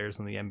fastest players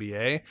in the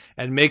NBA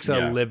and makes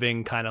a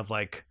living kind of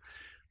like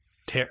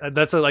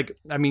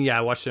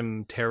I watched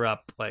him tear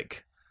up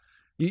like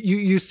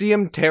you see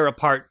him tear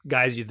apart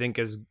guys you think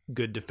as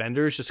good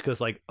defenders just because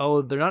like,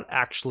 oh, they're not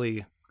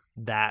actually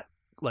that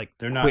like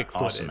they're not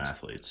quick-footed. Awesome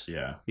athletes.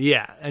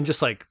 Yeah, and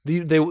just like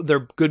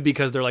they're good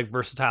because they're like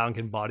versatile and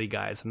can body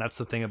guys, and that's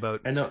the thing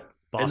about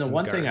Boston's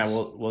one guards. thing I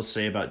will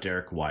say about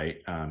Derek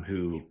White,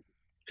 who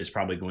is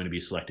probably going to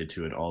be selected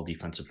to an all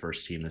defensive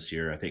first team this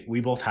year. I think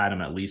we both had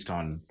him at least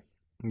on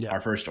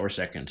our first or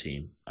second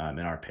team in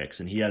our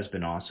picks, and he has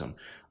been awesome.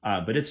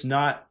 But he's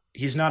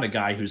not a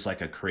guy who's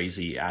like a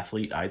crazy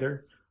athlete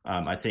either.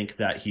 I think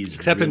that he's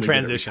except really in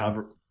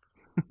transition.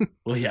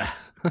 Well, yeah,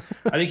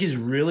 I think he's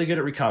really good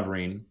at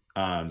recovering.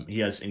 He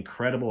has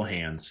incredible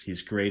hands.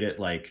 He's great at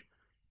like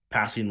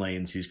passing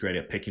lanes. He's great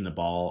at picking the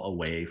ball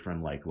away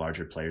from like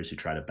larger players who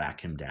try to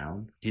back him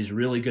down. He's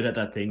really good at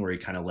that thing where he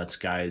kind of lets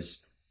guys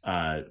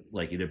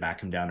like either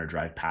back him down or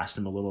drive past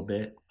him a little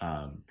bit,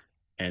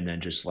 and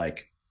then just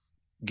like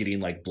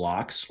getting like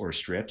blocks or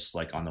strips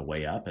like on the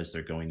way up as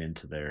they're going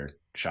into their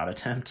shot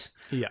attempt.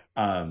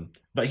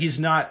 But he's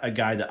not a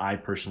guy that I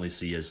personally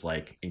see as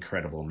like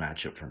incredible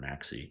matchup for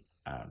Maxey.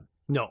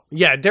 No.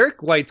 Yeah,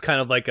 Derek White's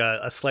kind of like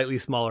a slightly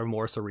smaller,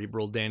 more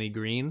cerebral Danny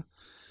Green.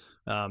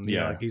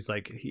 He's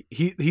like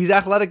he's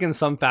athletic in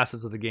some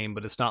facets of the game,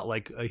 but it's not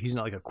like he's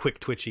not like a quick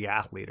twitchy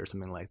athlete or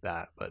something like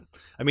that. But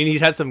I mean,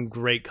 he's had some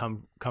great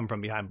come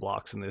from behind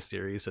blocks in this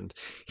series, and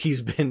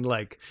he's been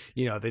like,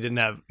 he's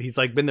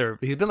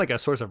been like a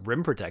source of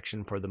rim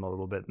protection for them a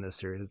little bit in this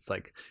series. It's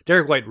like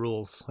Derek White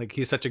rules. Like,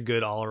 he's such a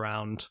good all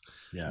around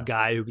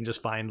guy who can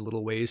just find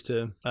little ways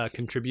to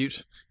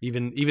contribute,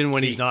 even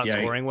when he's not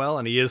scoring well,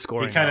 and he is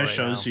scoring. He kind of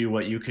shows you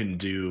what you can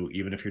do,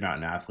 even if you're not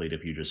an athlete,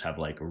 if you just have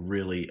like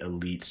really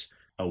elite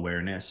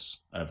awareness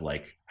of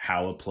like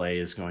how a play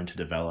is going to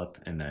develop,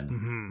 and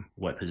then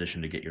what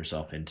position to get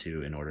yourself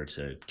into in order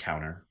to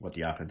counter what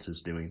the offense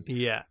is doing.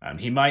 Yeah,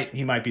 he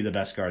might be the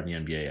best guard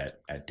in the NBA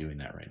at doing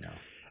that right now.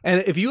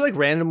 And if you like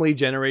randomly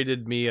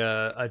generated me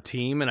a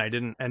team and I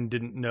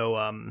didn't know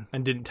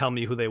and didn't tell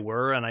me who they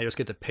were, and I just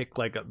get to pick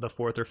like the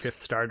fourth or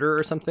fifth starter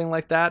or something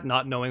like that,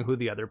 not knowing who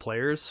the other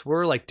players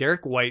were, like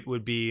Derek White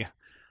would be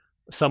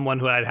someone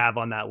who I'd have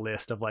on that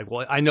list of like,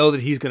 well, I know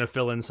that he's going to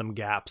fill in some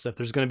gaps. If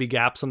there's going to be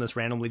gaps on this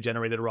randomly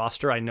generated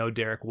roster, I know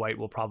Derek White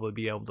will probably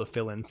be able to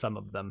fill in some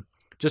of them.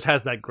 Just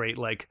has that great,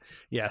 like,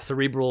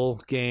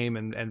 cerebral game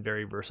and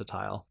very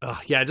versatile.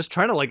 Just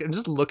trying to like,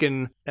 just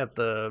looking at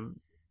the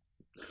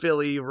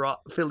Philly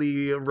roster,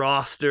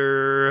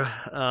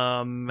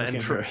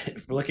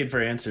 looking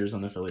for answers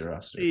on the Philly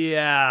roster.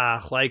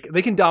 Yeah, like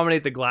they can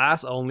dominate the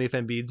glass only if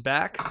Embiid's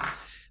back.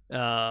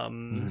 I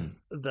mean,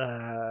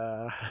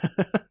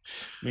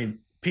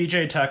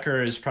 PJ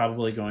Tucker is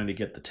probably going to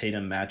get the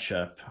Tatum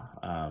matchup.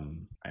 I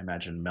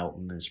imagine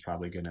Melton is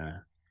probably going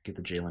to get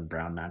the Jaylen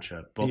Brown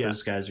matchup. Both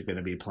those guys are going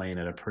to be playing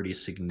at a pretty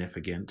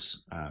significant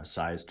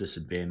size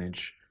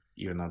disadvantage,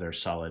 even though they're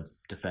solid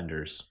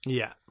defenders.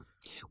 Yeah.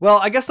 Well,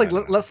 I guess like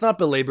let's not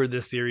belabor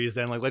this series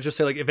then. Like, let's just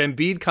say like if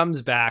Embiid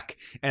comes back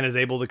and is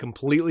able to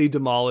completely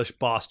demolish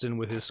Boston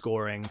with his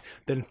scoring,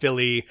 then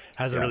Philly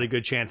has a really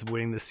good chance of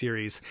winning this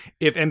series.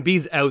 If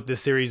Embiid's out,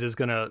 this series is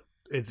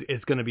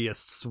it's gonna be a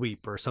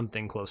sweep or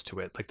something close to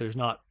it. Like, there's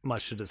not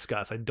much to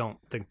discuss. I don't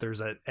think there's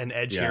an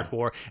edge here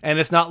for, and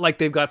it's not like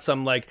they've got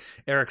some like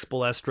Eric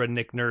Spoelstra,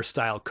 Nick Nurse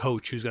style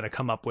coach who's gonna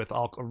come up with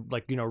all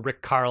like,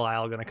 Rick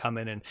Carlisle gonna come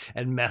in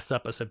and mess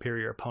up a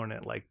superior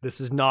opponent. Like, this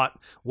is not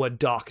what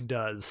Doc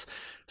does.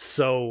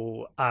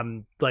 So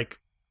like,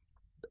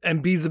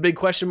 Embiid's a big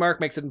question mark,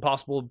 makes it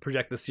impossible to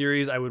project the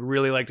series. I would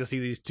really like to see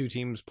these two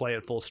teams play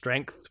at full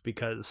strength,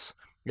 because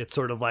it's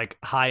sort of like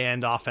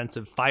high-end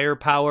offensive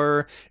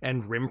firepower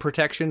and rim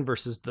protection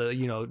versus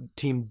the,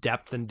 team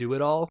depth and do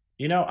it all.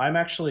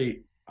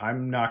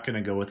 I'm not going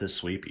to go with this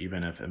sweep,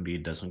 even if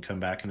Embiid doesn't come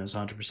back and is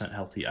 100%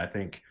 healthy. I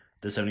think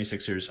the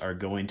 76ers are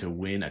going to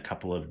win a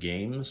couple of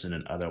games in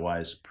an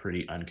otherwise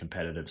pretty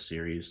uncompetitive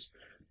series,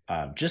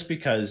 just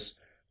because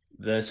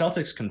the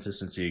Celtics'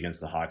 consistency against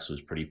the Hawks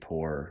was pretty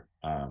poor.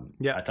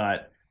 I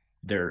thought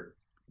their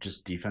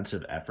just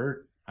defensive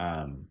effort,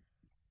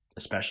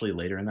 especially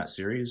later in that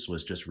series,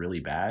 was just really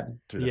bad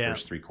through the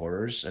first three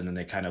quarters. And then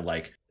they kind of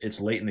like,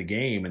 it's late in the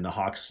game and the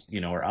Hawks,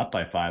 are up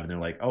by 5 and they're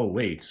like, oh,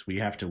 wait, we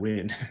have to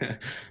win,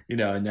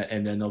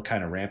 and then they'll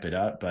kind of ramp it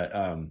up. But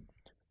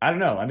I don't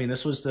know. I mean,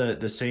 this was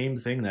the same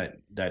thing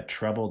that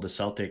troubled the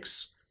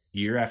Celtics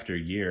year after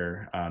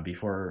year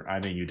before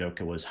Ime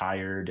Udoka was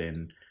hired.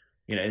 And,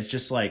 it's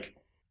just like,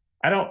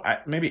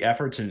 maybe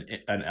effort's an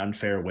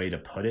unfair way to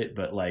put it,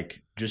 but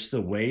like just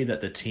the way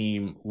that the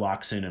team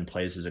locks in and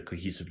plays as a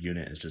cohesive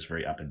unit is just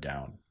very up and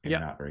down and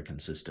not very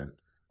consistent.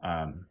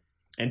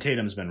 And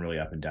Tatum's been really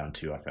up and down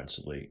too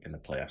offensively in the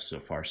playoffs so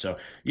far. So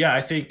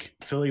I think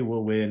Philly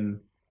will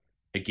win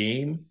a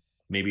game,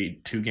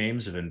 maybe 2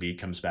 games if Embiid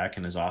comes back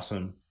and is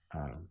awesome.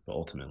 But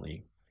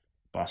ultimately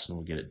Boston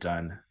will get it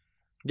done.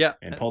 Yeah,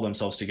 and pull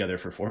themselves together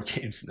for 4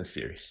 games in the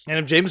series. And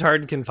if James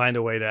Harden can find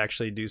a way to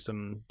actually do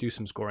some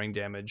scoring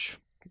damage,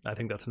 I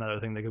think that's another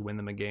thing that could win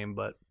them a game.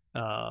 But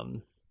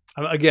I'm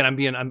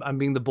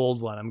being the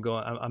bold one.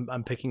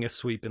 I'm picking a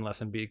sweep unless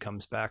Embiid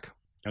comes back.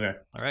 Okay.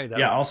 All right.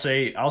 I'll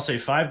say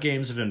 5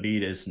 games if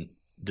Embiid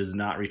does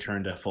not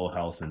return to full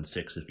health, and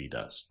 6 if he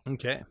does.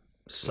 Okay.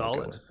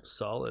 Solid.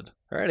 All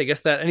right. I guess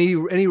that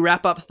any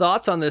wrap up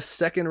thoughts on this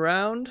second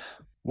round?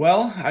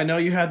 Well, I know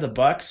you had the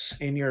Bucks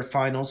in your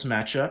finals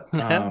matchup.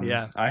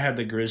 I had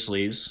the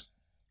Grizzlies.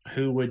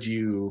 Who would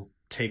you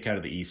take out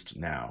of the East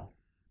now,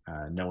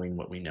 knowing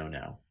what we know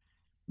now?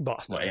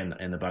 Boston. Well,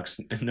 and the Bucks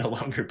no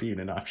longer being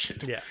an option.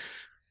 Yeah.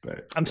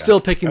 But I'm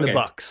still picking the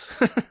Bucks.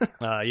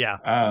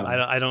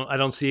 I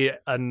don't see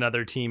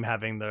another team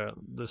having the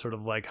sort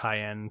of like high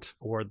end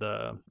or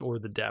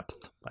the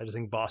depth. I just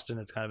think Boston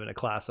is kind of in a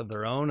class of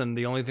their own, and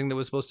the only thing that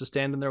was supposed to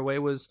stand in their way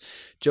was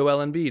Joel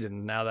Embiid,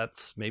 and now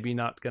that's maybe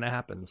not going to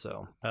happen.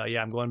 So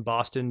I'm going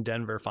Boston,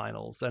 Denver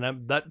finals,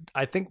 and that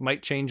I think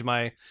might change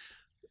my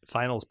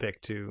finals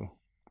pick to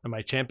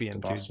my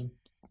champion to Boston.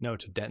 To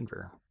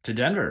Denver. To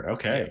Denver,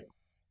 okay. Yeah.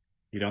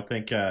 You don't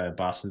think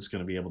Boston's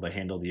going to be able to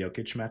handle the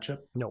Jokic matchup?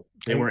 No.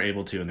 They weren't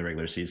able to in the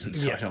regular season,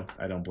 so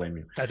I don't blame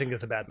you. I think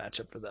it's a bad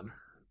matchup for them.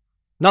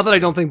 Not that I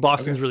don't think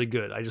Boston's really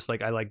good. I just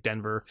I like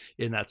Denver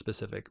in that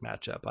specific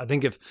matchup. I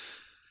think if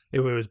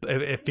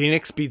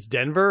Phoenix beats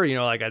Denver,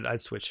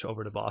 I'd switch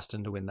over to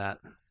Boston to win that.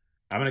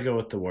 I'm going to go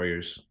with the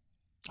Warriors.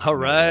 All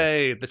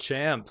right, the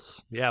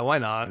champs. Yeah, why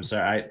not? I'm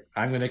sorry.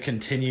 I'm going to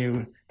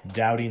continue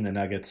doubting the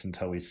Nuggets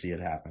until we see it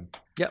happen.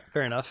 Yep,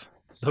 fair enough.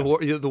 The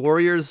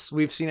Warriors,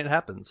 we've seen it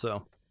happen,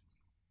 so.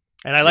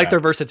 And I like their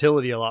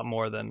versatility a lot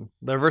more than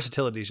their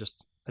versatility is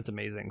just, it's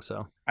amazing.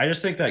 So I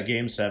just think that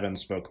Game 7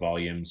 spoke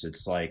volumes.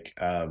 It's like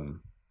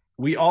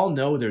we all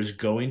know there's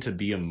going to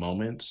be a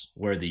moment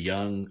where the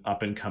young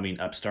up and coming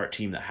upstart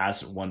team that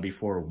hasn't won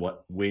before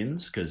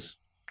wins, because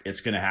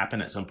it's going to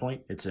happen at some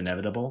point. It's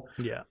inevitable.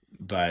 Yeah.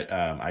 But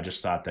I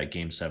just thought that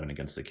Game 7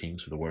 against the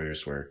Kings for the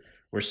Warriors were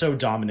so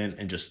dominant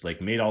and just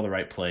like made all the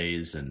right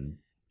plays and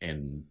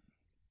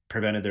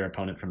prevented their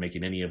opponent from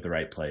making any of the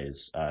right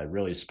plays.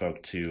 Really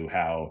spoke to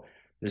how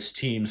this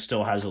team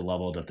still has a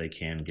level that they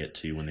can get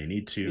to when they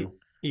need to.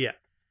 Yeah.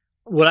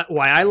 Why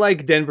I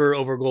like Denver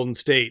over Golden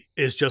State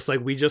is just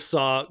like we just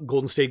saw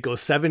Golden State go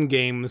 7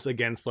 games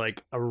against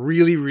like a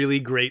really, really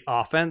great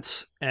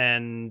offense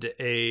and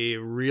a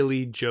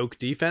really joke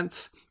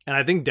defense. And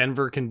I think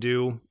Denver can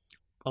do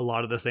a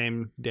lot of the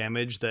same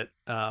damage that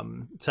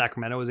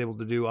Sacramento was able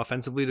to do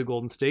offensively to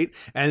Golden State,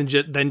 and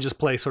then just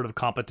play sort of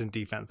competent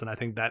defense. And I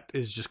think that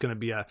is just going to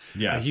be a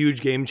huge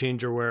game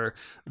changer where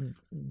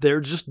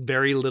there's just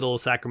very little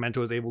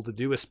Sacramento was able to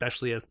do,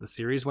 especially as the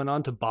series went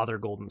on, to bother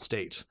Golden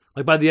State.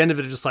 Like by the end of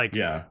it, it's just like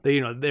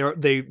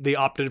they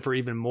opted for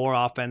even more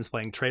offense,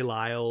 playing Trey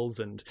Lyles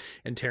and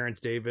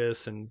Terrence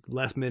Davis, and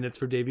less minutes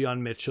for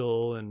Davion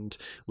Mitchell and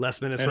less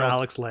minutes for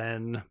Alex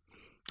Len.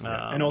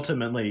 And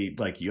ultimately,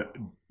 like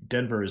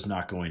Denver is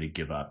not going to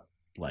give up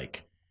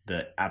like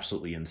the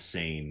absolutely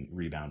insane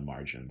rebound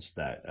margins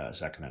that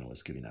Sacramento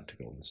was giving up to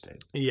Golden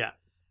State. Yeah.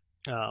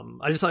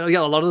 I just thought,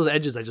 a lot of those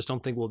edges I just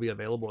don't think will be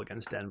available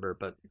against Denver.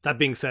 But that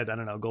being said, I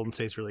don't know. Golden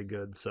State's really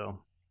good, so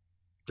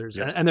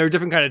and they're a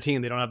different kind of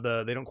team. They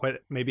don't quite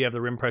maybe have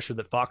the rim pressure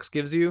that Fox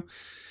gives you.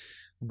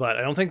 But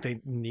I don't think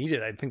they need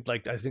it. I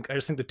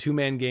just think the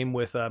 2-man game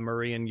with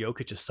Murray and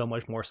Jokic is so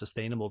much more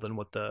sustainable than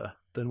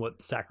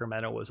what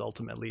Sacramento was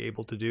ultimately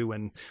able to do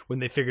when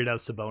they figured out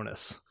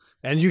Sabonis.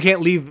 And you can't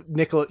leave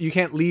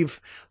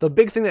the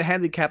big thing that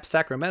handicapped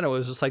Sacramento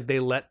is just like they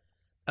left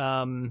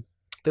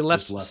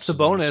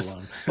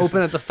Sabonis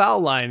open at the foul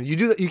line. You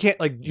do that. You can't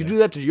do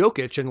that to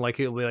Jokic and like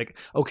he'll be like,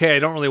 okay, I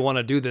don't really want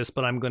to do this,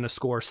 but I'm going to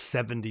score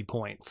 70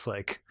 points.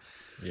 Like.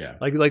 Yeah,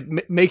 like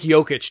make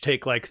Jokic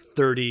take like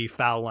 30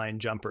 foul line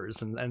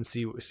jumpers and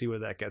see where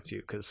that gets you,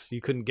 because you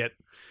couldn't get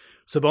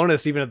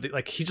Sabonis even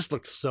at he just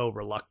looked so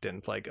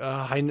reluctant. Like,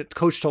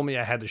 coach told me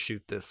I had to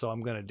shoot this, so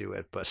I'm gonna do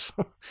it, but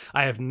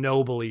I have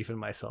no belief in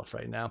myself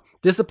right now.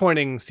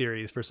 Disappointing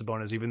series for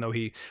Sabonis, even though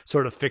he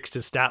sort of fixed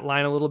his stat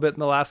line a little bit in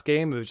the last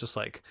game. It was just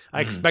like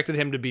I expected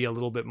him to be a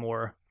little bit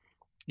more.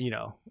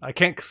 I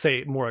can't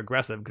say more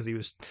aggressive because he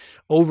was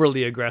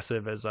overly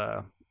aggressive as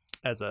a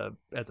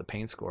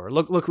paint scorer.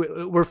 Look,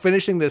 we're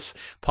finishing this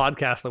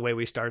podcast the way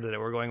we started it.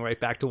 We're going right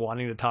back to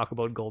wanting to talk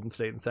about Golden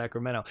State and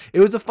Sacramento.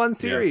 It was a fun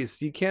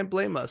series. Yeah. You can't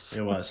blame us.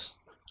 It was.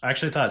 I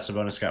actually thought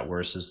Sabonis got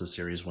worse as the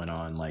series went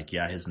on.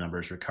 His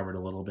numbers recovered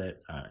a little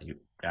bit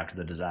after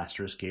the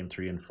disastrous game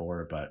 3 and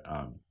 4, but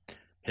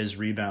his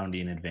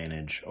rebounding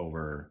advantage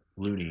over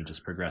Looney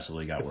just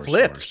progressively got worse.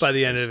 Flipped by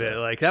the end of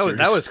it.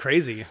 That was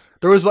crazy.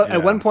 There was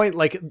at one point,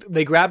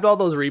 they grabbed all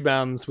those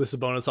rebounds with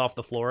Sabonis off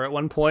the floor at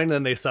one point, and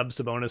then they subbed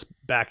Sabonis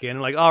back in.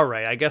 All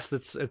right, I guess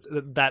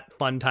that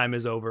fun time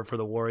is over for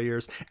the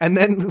Warriors. And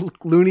then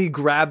Looney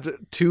grabbed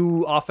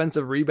 2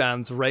 offensive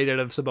rebounds right out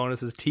of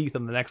Sabonis's teeth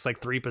in the next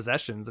 3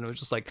 possessions, and it was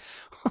just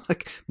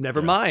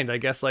never mind. I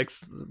guess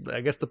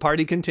the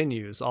party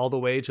continues all the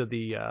way to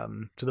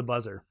the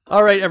buzzer.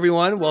 All right,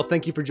 everyone. Well,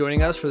 thank you for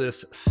joining us for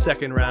this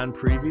second round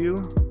preview.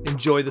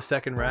 Enjoy the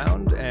second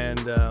round, and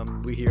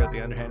we here at the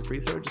Underhand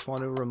Free Throw just want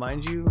to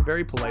remind you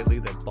very politely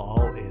that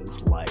ball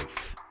is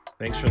life.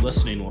 Thanks for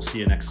listening. We'll see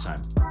you next time.